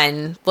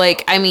on.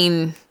 Like, I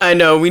mean, I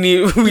know we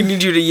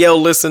need you to yell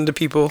listen to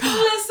people.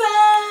 Listen.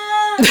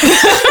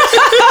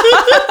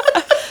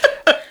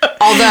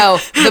 Although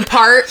the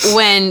part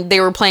when they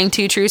were playing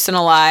Two Truths and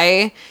a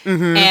Lie,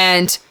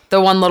 and the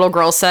one little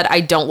girl said,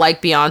 I don't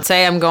like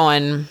Beyonce, I'm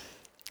going,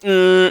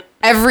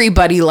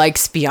 everybody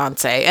likes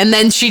Beyonce. And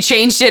then she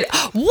changed it.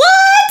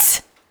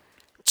 What?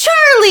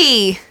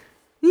 Charlie!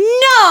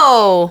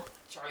 No!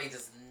 Charlie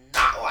does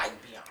not like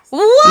Beyonce.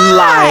 Why?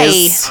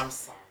 Lies. I'm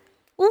sorry.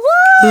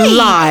 Why?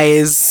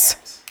 Lies.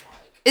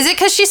 Is it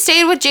because she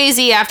stayed with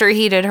Jay-Z after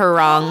he did her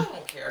wrong? I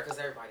don't care because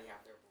everybody have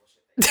their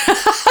bullshit.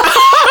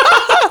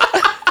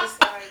 It's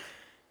like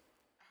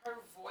her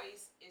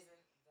voice isn't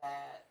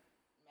that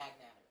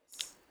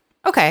magnanimous.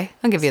 Okay,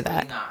 I'll give you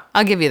that. Not.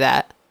 I'll give you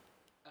that.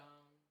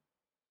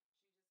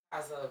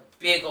 Has a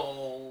big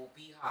old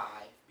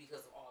beehive because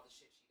of all the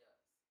shit she does.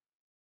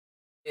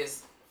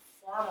 There's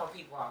far more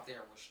people out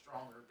there with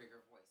stronger, bigger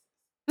voices.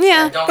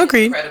 Yeah, That don't get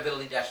agreed. the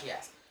credibility that she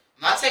has.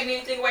 I'm not taking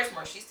anything away from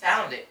her. She's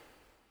talented.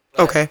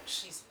 But Okay.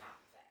 She's not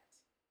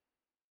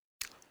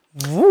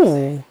that.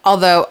 Ooh.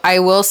 Although I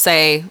will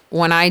say,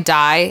 when I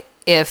die,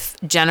 if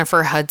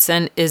Jennifer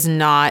Hudson is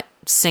not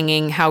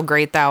singing How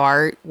Great Thou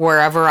Art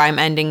wherever I'm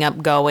ending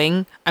up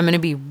going, I'm going to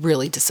be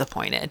really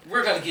disappointed.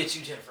 We're gonna get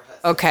you, Jennifer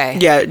Hudson. Okay.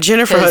 Yeah,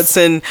 Jennifer 'Cause-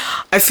 Hudson.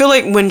 I feel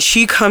like when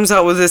she comes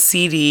out with a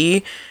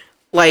CD,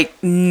 like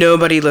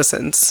nobody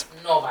listens.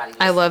 Nobody.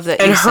 I love that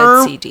And you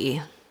her- said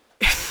CD.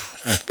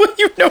 Well,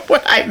 you know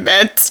what I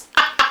meant.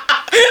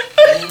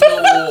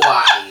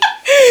 Nobody.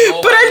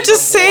 But I'm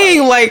just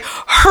saying, like,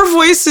 her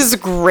voice is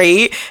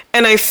great,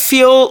 and I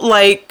feel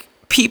like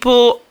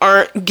people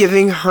aren't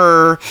giving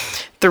her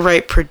the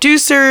right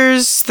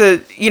producers.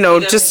 doesn't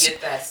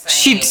get that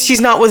same-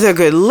 she's not with a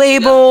good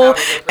label, have a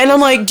good and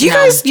I'm like, do you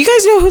guys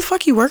know who the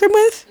fuck you working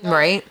with?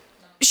 Right?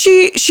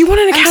 She won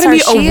an Academy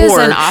sorry, she is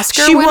Award. an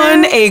Oscar She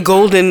won winner? a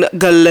Golden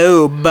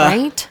Globe.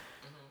 Right?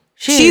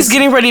 She's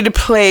getting ready to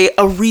play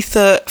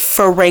Aretha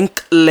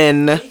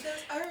Franklin.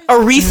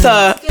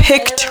 Aretha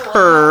picked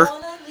her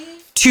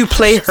to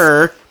play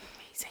her.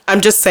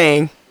 I'm just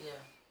saying.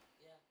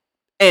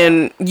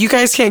 And you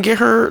guys can't get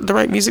her the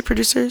right music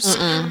producers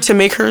to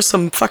make her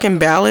some fucking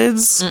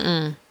ballads.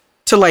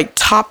 To to like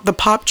top the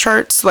pop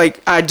charts. Like,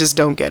 I just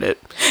don't get it.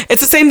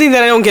 It's the same thing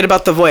that I don't get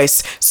about The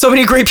Voice. So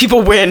many great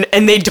people win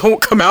and they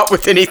don't come out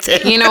with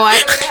anything. You know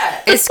what?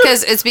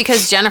 It's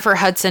because Jennifer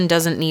Hudson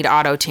doesn't need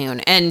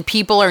auto-tune, and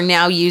people are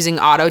now using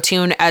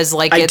auto-tune as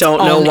like its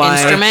own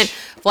instrument.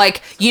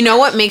 Like, you know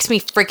what makes me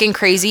freaking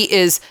crazy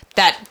is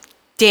that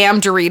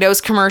damn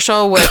Doritos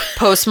commercial with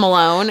Post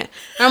Malone. And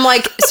I'm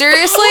like,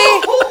 seriously?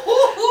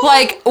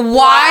 Like,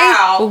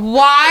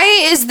 why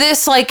is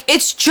this like,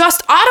 it's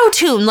just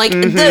auto-tune. Like,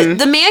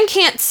 the man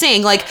can't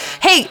sing. Like,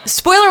 hey,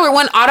 spoiler alert,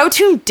 when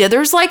auto-tune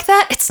dithers like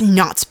that, it's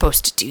not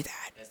supposed to do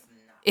that.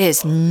 It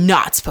is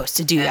not supposed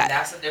to do that.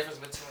 That's the difference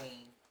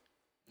between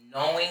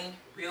knowing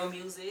real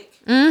music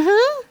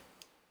Mm-hmm.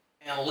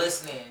 and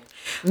listening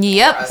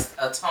Yep.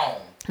 for a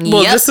tone.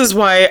 Well, this is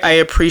why I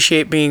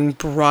appreciate being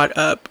brought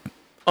up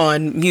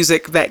on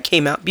music that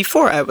came out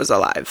before I was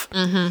alive.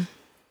 Mm-hmm.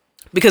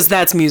 Because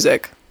that's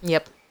music.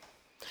 Yep.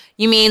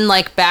 You mean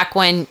like back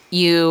when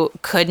you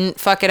couldn't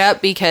fuck it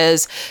up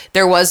because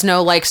there was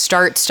no like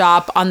start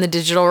stop on the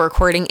digital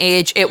recording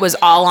age? It was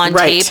all on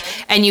tape,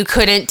 and you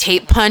couldn't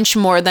tape punch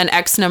more than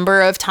X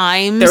number of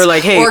times. They were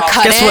like, "Hey,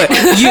 guess what?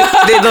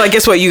 They're like,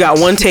 guess what? You got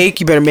one take.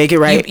 You better make it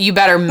right. You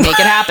better make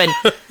it happen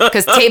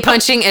because tape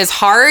punching is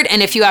hard,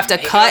 and if you have to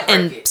cut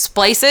and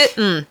splice it,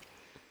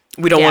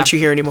 we don't want you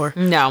here anymore."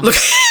 No. Look,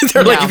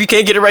 they're like, if you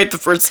can't get it right the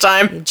first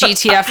time,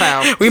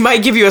 GTFO. we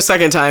might give you a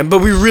second time, but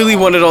we really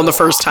want it on the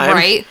first time,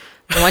 right?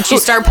 Once you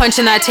start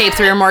punching that tape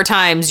 3 or more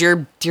times,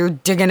 you're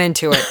digging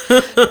into it.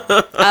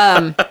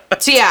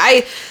 So yeah,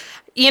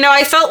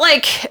 I felt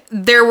like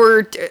there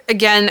were,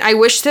 again, I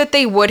wish that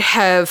they would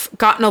have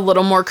gotten a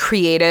little more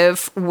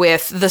creative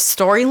with the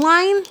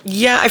storyline.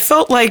 Yeah, I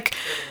felt like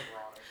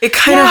it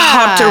kind of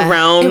hopped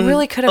around. It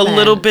really could have been.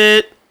 Little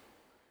bit.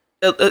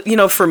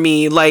 For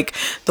me, like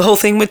the whole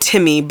thing with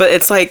Timmy, but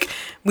it's like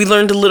we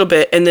learned a little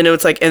bit, and then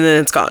it's like, and then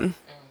it's gone.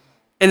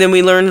 And then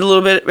we learned a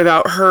little bit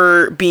about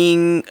her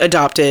being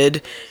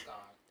adopted.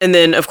 And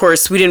then, of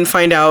course, we didn't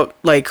find out,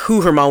 like,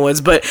 who her mom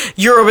was. But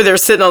you're over there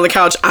sitting on the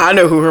couch. I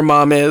know who her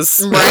mom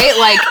is. Right?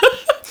 Like,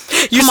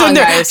 you're sitting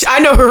there. Guys. I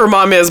know who her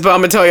mom is, but I'm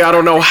going to tell you, I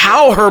don't know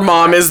how her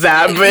mom is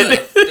that.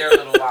 But their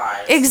little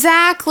lives.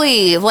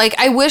 Exactly. Like,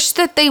 I wish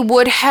that they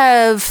would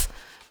have...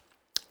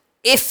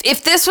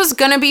 If this was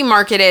going to be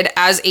marketed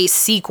as a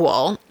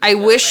sequel, I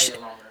wish...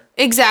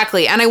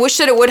 Exactly. And I wish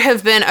that it would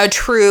have been a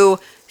true...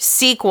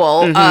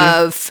 sequel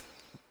of,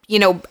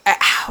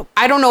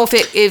 I don't know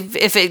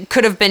if it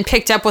could have been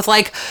picked up with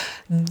like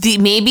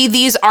maybe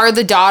these are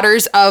the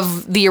daughters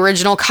of the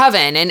original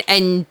Coven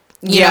and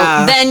you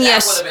know, then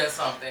that would have been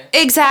something.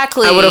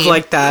 Exactly. I would have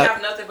liked that. We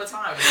have nothing but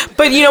time.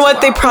 But you know what?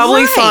 They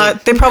probably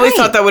thought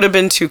that would have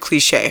been too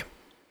cliche.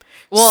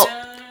 Well, but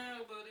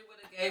it would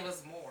have gave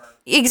us more.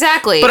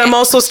 Exactly. But I'm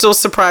also still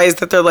surprised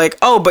that they're like,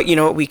 oh, but you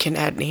know what? We can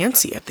add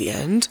Nancy at the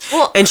end,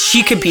 and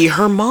she could be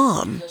her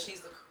mom.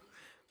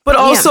 But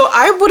also,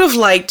 I would have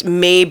liked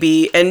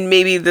maybe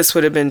this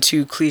would have been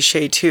too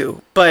cliche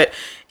too, but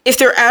if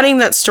they're adding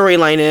that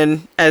storyline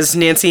in as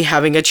Nancy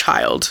having a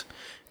child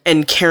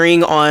and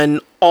carrying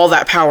on all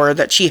that power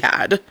that she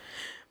had,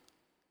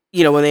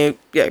 when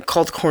they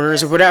called the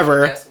corners or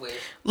whatever,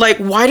 like,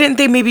 why didn't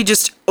they maybe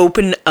just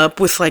open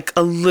up with like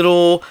a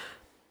little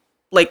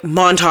like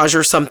montage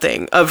or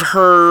something of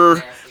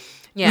her...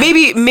 Yeah.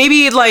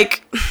 Maybe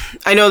like,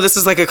 I know this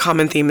is like a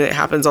common theme that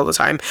happens all the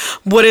time.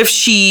 What if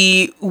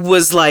she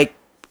was like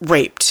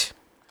raped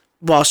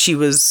while she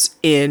was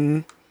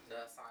in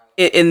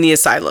the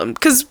asylum?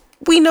 Because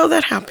we know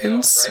that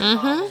happens.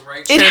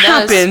 It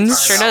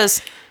happens. Sure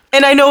does.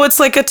 And I know it's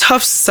like a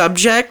tough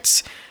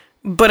subject,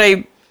 but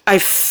I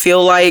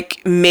feel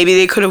like maybe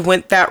they could have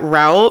went that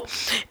route,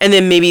 and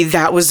then maybe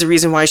that was the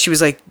reason why she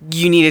was like,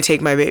 you need to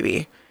take my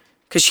baby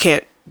because she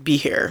can't be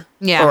here.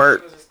 Yeah.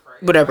 Or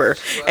whatever,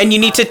 and you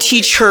need to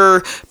teach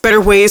her better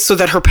ways so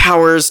that her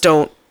powers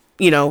don't,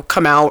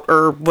 come out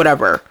or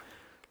whatever.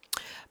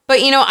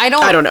 But I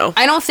don't know.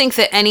 I don't think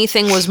that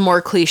anything was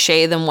more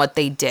cliche than what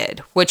they did,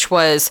 which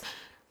was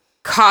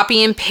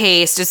copy and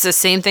paste. It's the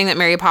same thing that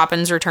Mary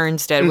Poppins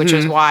Returns did, which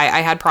is why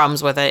I had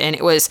problems with it. And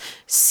it was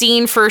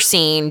scene for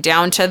scene,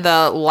 down to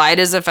the light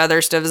as a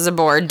feather, stiff as a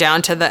board,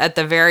 down to the at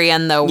the very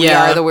end though, we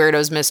are the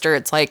weirdos, mister.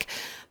 It's like,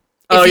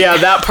 oh yeah,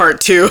 that part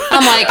too.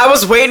 I'm like, I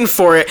was waiting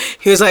for it.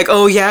 He was like,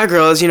 "Oh yeah,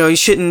 girls, you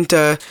shouldn't be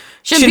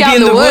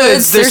in the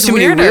woods. There's too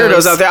many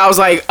weirdos out there." I was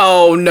like,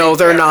 "Oh no,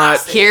 they're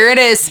not." Here it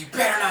is.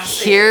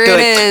 Here it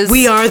is.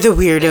 We are the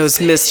weirdos,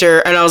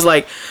 mister. And I was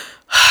like,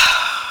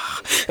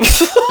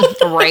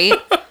 right.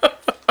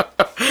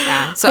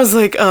 Yeah. So I was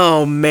like,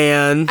 "Oh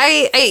man."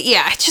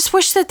 I just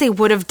wish that they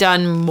would have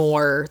done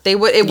more. They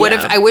would. It would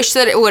have. I wish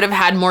that it would have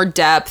had more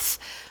depth.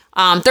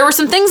 There were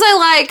some things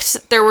I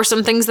liked. There were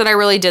some things that I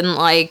really didn't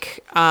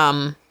like.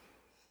 Better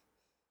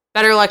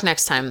luck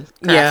next time,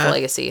 Craft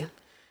Legacy.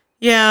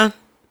 Yeah.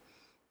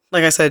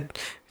 Like I said,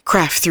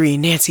 Craft 3,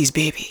 Nancy's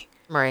Baby.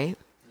 Right.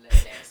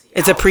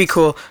 It's a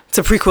prequel. It's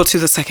a prequel to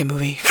the second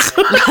movie.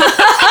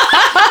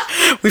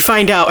 We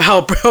find out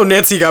how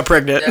Nancy got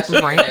pregnant.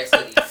 Right.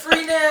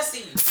 Free Nancy.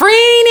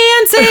 Free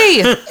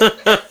Nancy.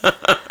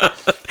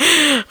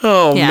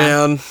 Oh, Yeah.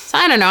 man. So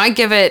I don't know. I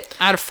give it,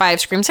 out of 5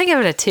 screams, I give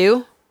it a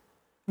 2.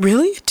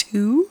 Really? A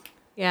 2?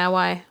 Yeah,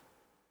 why?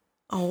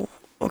 Oh,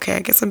 okay. I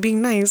guess I'm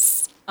being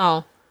nice.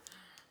 Oh.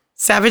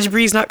 Savage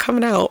Bree's not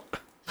coming out.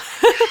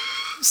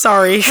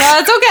 Sorry. No,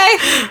 it's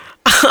okay.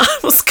 I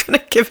was going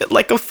to give it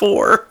like a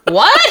 4.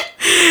 What?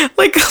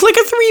 Like a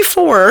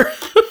 3-4.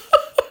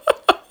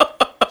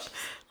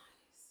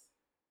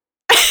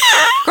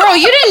 Girl,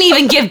 you didn't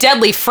even give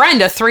Deadly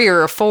Friend a 3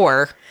 or a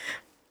 4.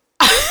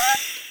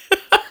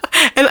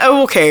 And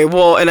okay,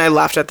 well, and I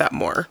laughed at that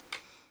more.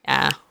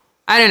 Yeah.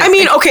 I don't know. I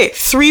mean, okay,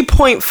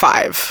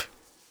 3.5.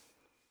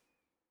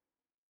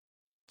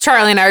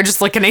 Charlie and I are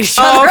just looking at each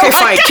Oh, other. okay, like-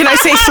 fine. Can I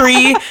say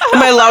 3?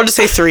 Am I allowed to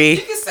say 3? You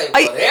can say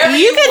whatever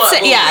you you could want, say-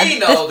 but yeah. we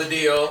know the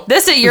deal.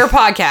 This is your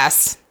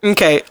podcast.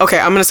 Okay, I'm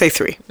gonna say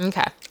 3.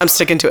 Okay. I'm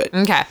sticking to it.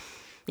 Okay.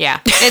 Yeah.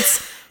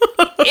 It's,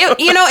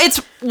 it's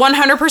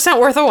 100%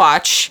 worth a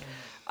watch.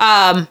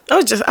 I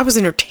was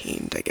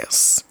entertained, I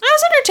guess. I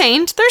was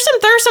entertained.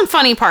 There's some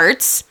funny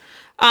parts.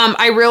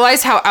 I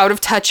realize how out of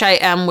touch I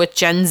am with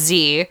Gen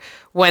Z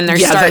when they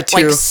Yeah, that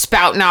start too. like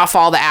spouting off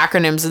all the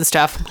acronyms and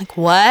stuff. I'm like,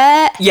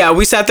 what? Yeah,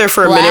 we sat there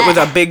for a minute with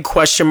a big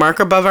question mark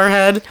above our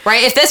head.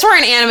 Right? If this were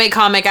an anime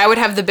comic, I would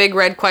have the big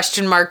red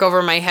question mark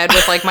over my head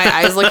with like my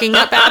eyes looking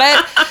up at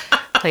it.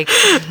 Like,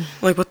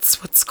 Like, what's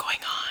going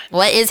on?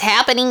 what is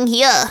happening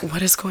here?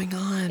 What is going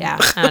on? Yeah,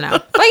 I don't know.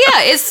 But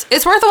yeah, it's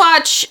worth a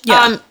watch.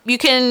 Yeah. You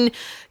can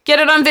get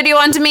it on video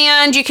on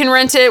demand. You can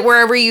rent it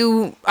wherever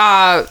you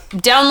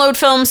download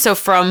films. So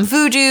from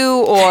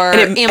Vudu or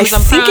And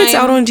Amazon I think Prime. it's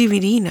out on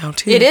DVD now,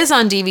 too. It is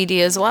on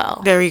DVD as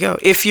well. There you go.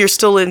 If you're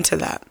still into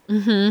that.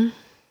 Mm-hmm.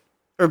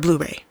 Or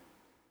Blu-ray.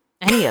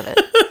 Any of it.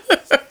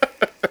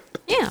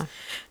 Yeah.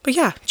 But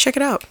yeah, check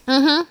it out.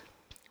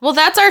 Well,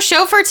 that's our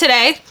show for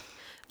today.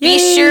 Be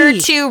Yay. sure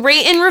to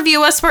rate and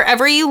review us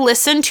wherever you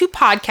listen to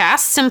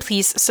podcasts, and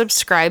please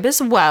subscribe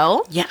as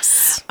well.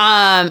 Yes.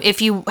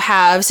 If you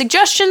have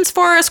suggestions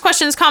for us,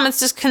 questions,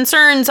 comments,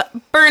 concerns,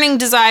 burning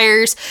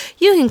desires,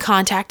 you can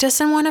contact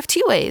us in one of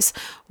 2 ways.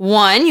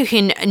 One, you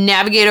can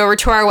navigate over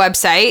to our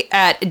website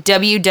at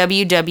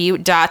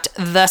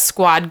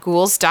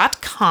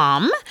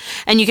www.thesquadghouls.com,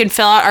 and you can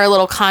fill out our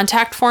little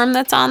contact form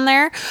that's on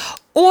there.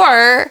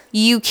 Or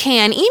you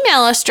can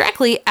email us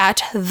directly at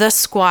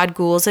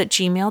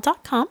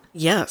thesquadghouls@gmail.com.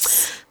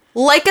 Yes.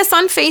 Like us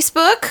on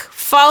Facebook.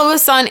 Follow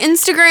us on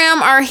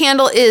Instagram. Our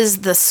handle is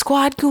The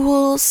Squad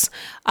Ghouls.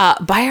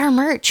 Buy our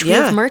merch. We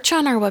Yeah. have merch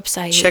on our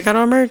website. Check out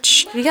our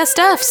merch. We got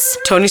stuffs.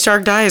 Tony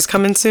Stark Dies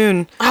coming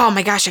soon. Oh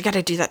my gosh, I got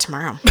to do that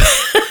tomorrow.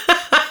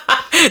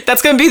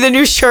 That's going to be the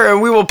new shirt,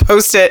 and we will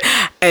post it,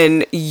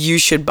 and you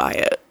should buy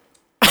it.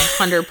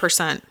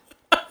 100%.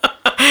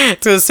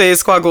 It's going to say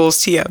Squad Goals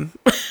TM.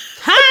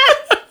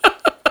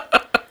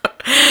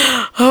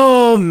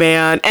 Oh,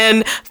 man.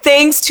 And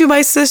thanks to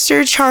my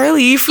sister,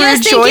 Charlie, for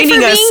Yes, thank you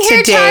joining for us being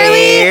here,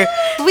 today.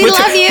 Charlie. We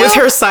love you. With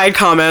her side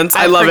comments.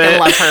 I love freaking it.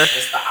 love her.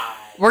 It's the eye.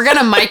 We're going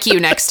to mic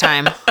you next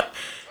time.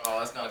 Oh,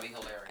 it's gonna be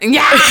hilarious.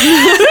 Yeah.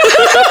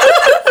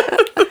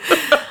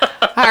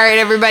 All right,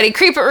 everybody.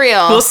 Creep it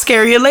real. We'll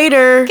scare you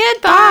later.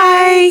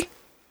 Goodbye. Bye.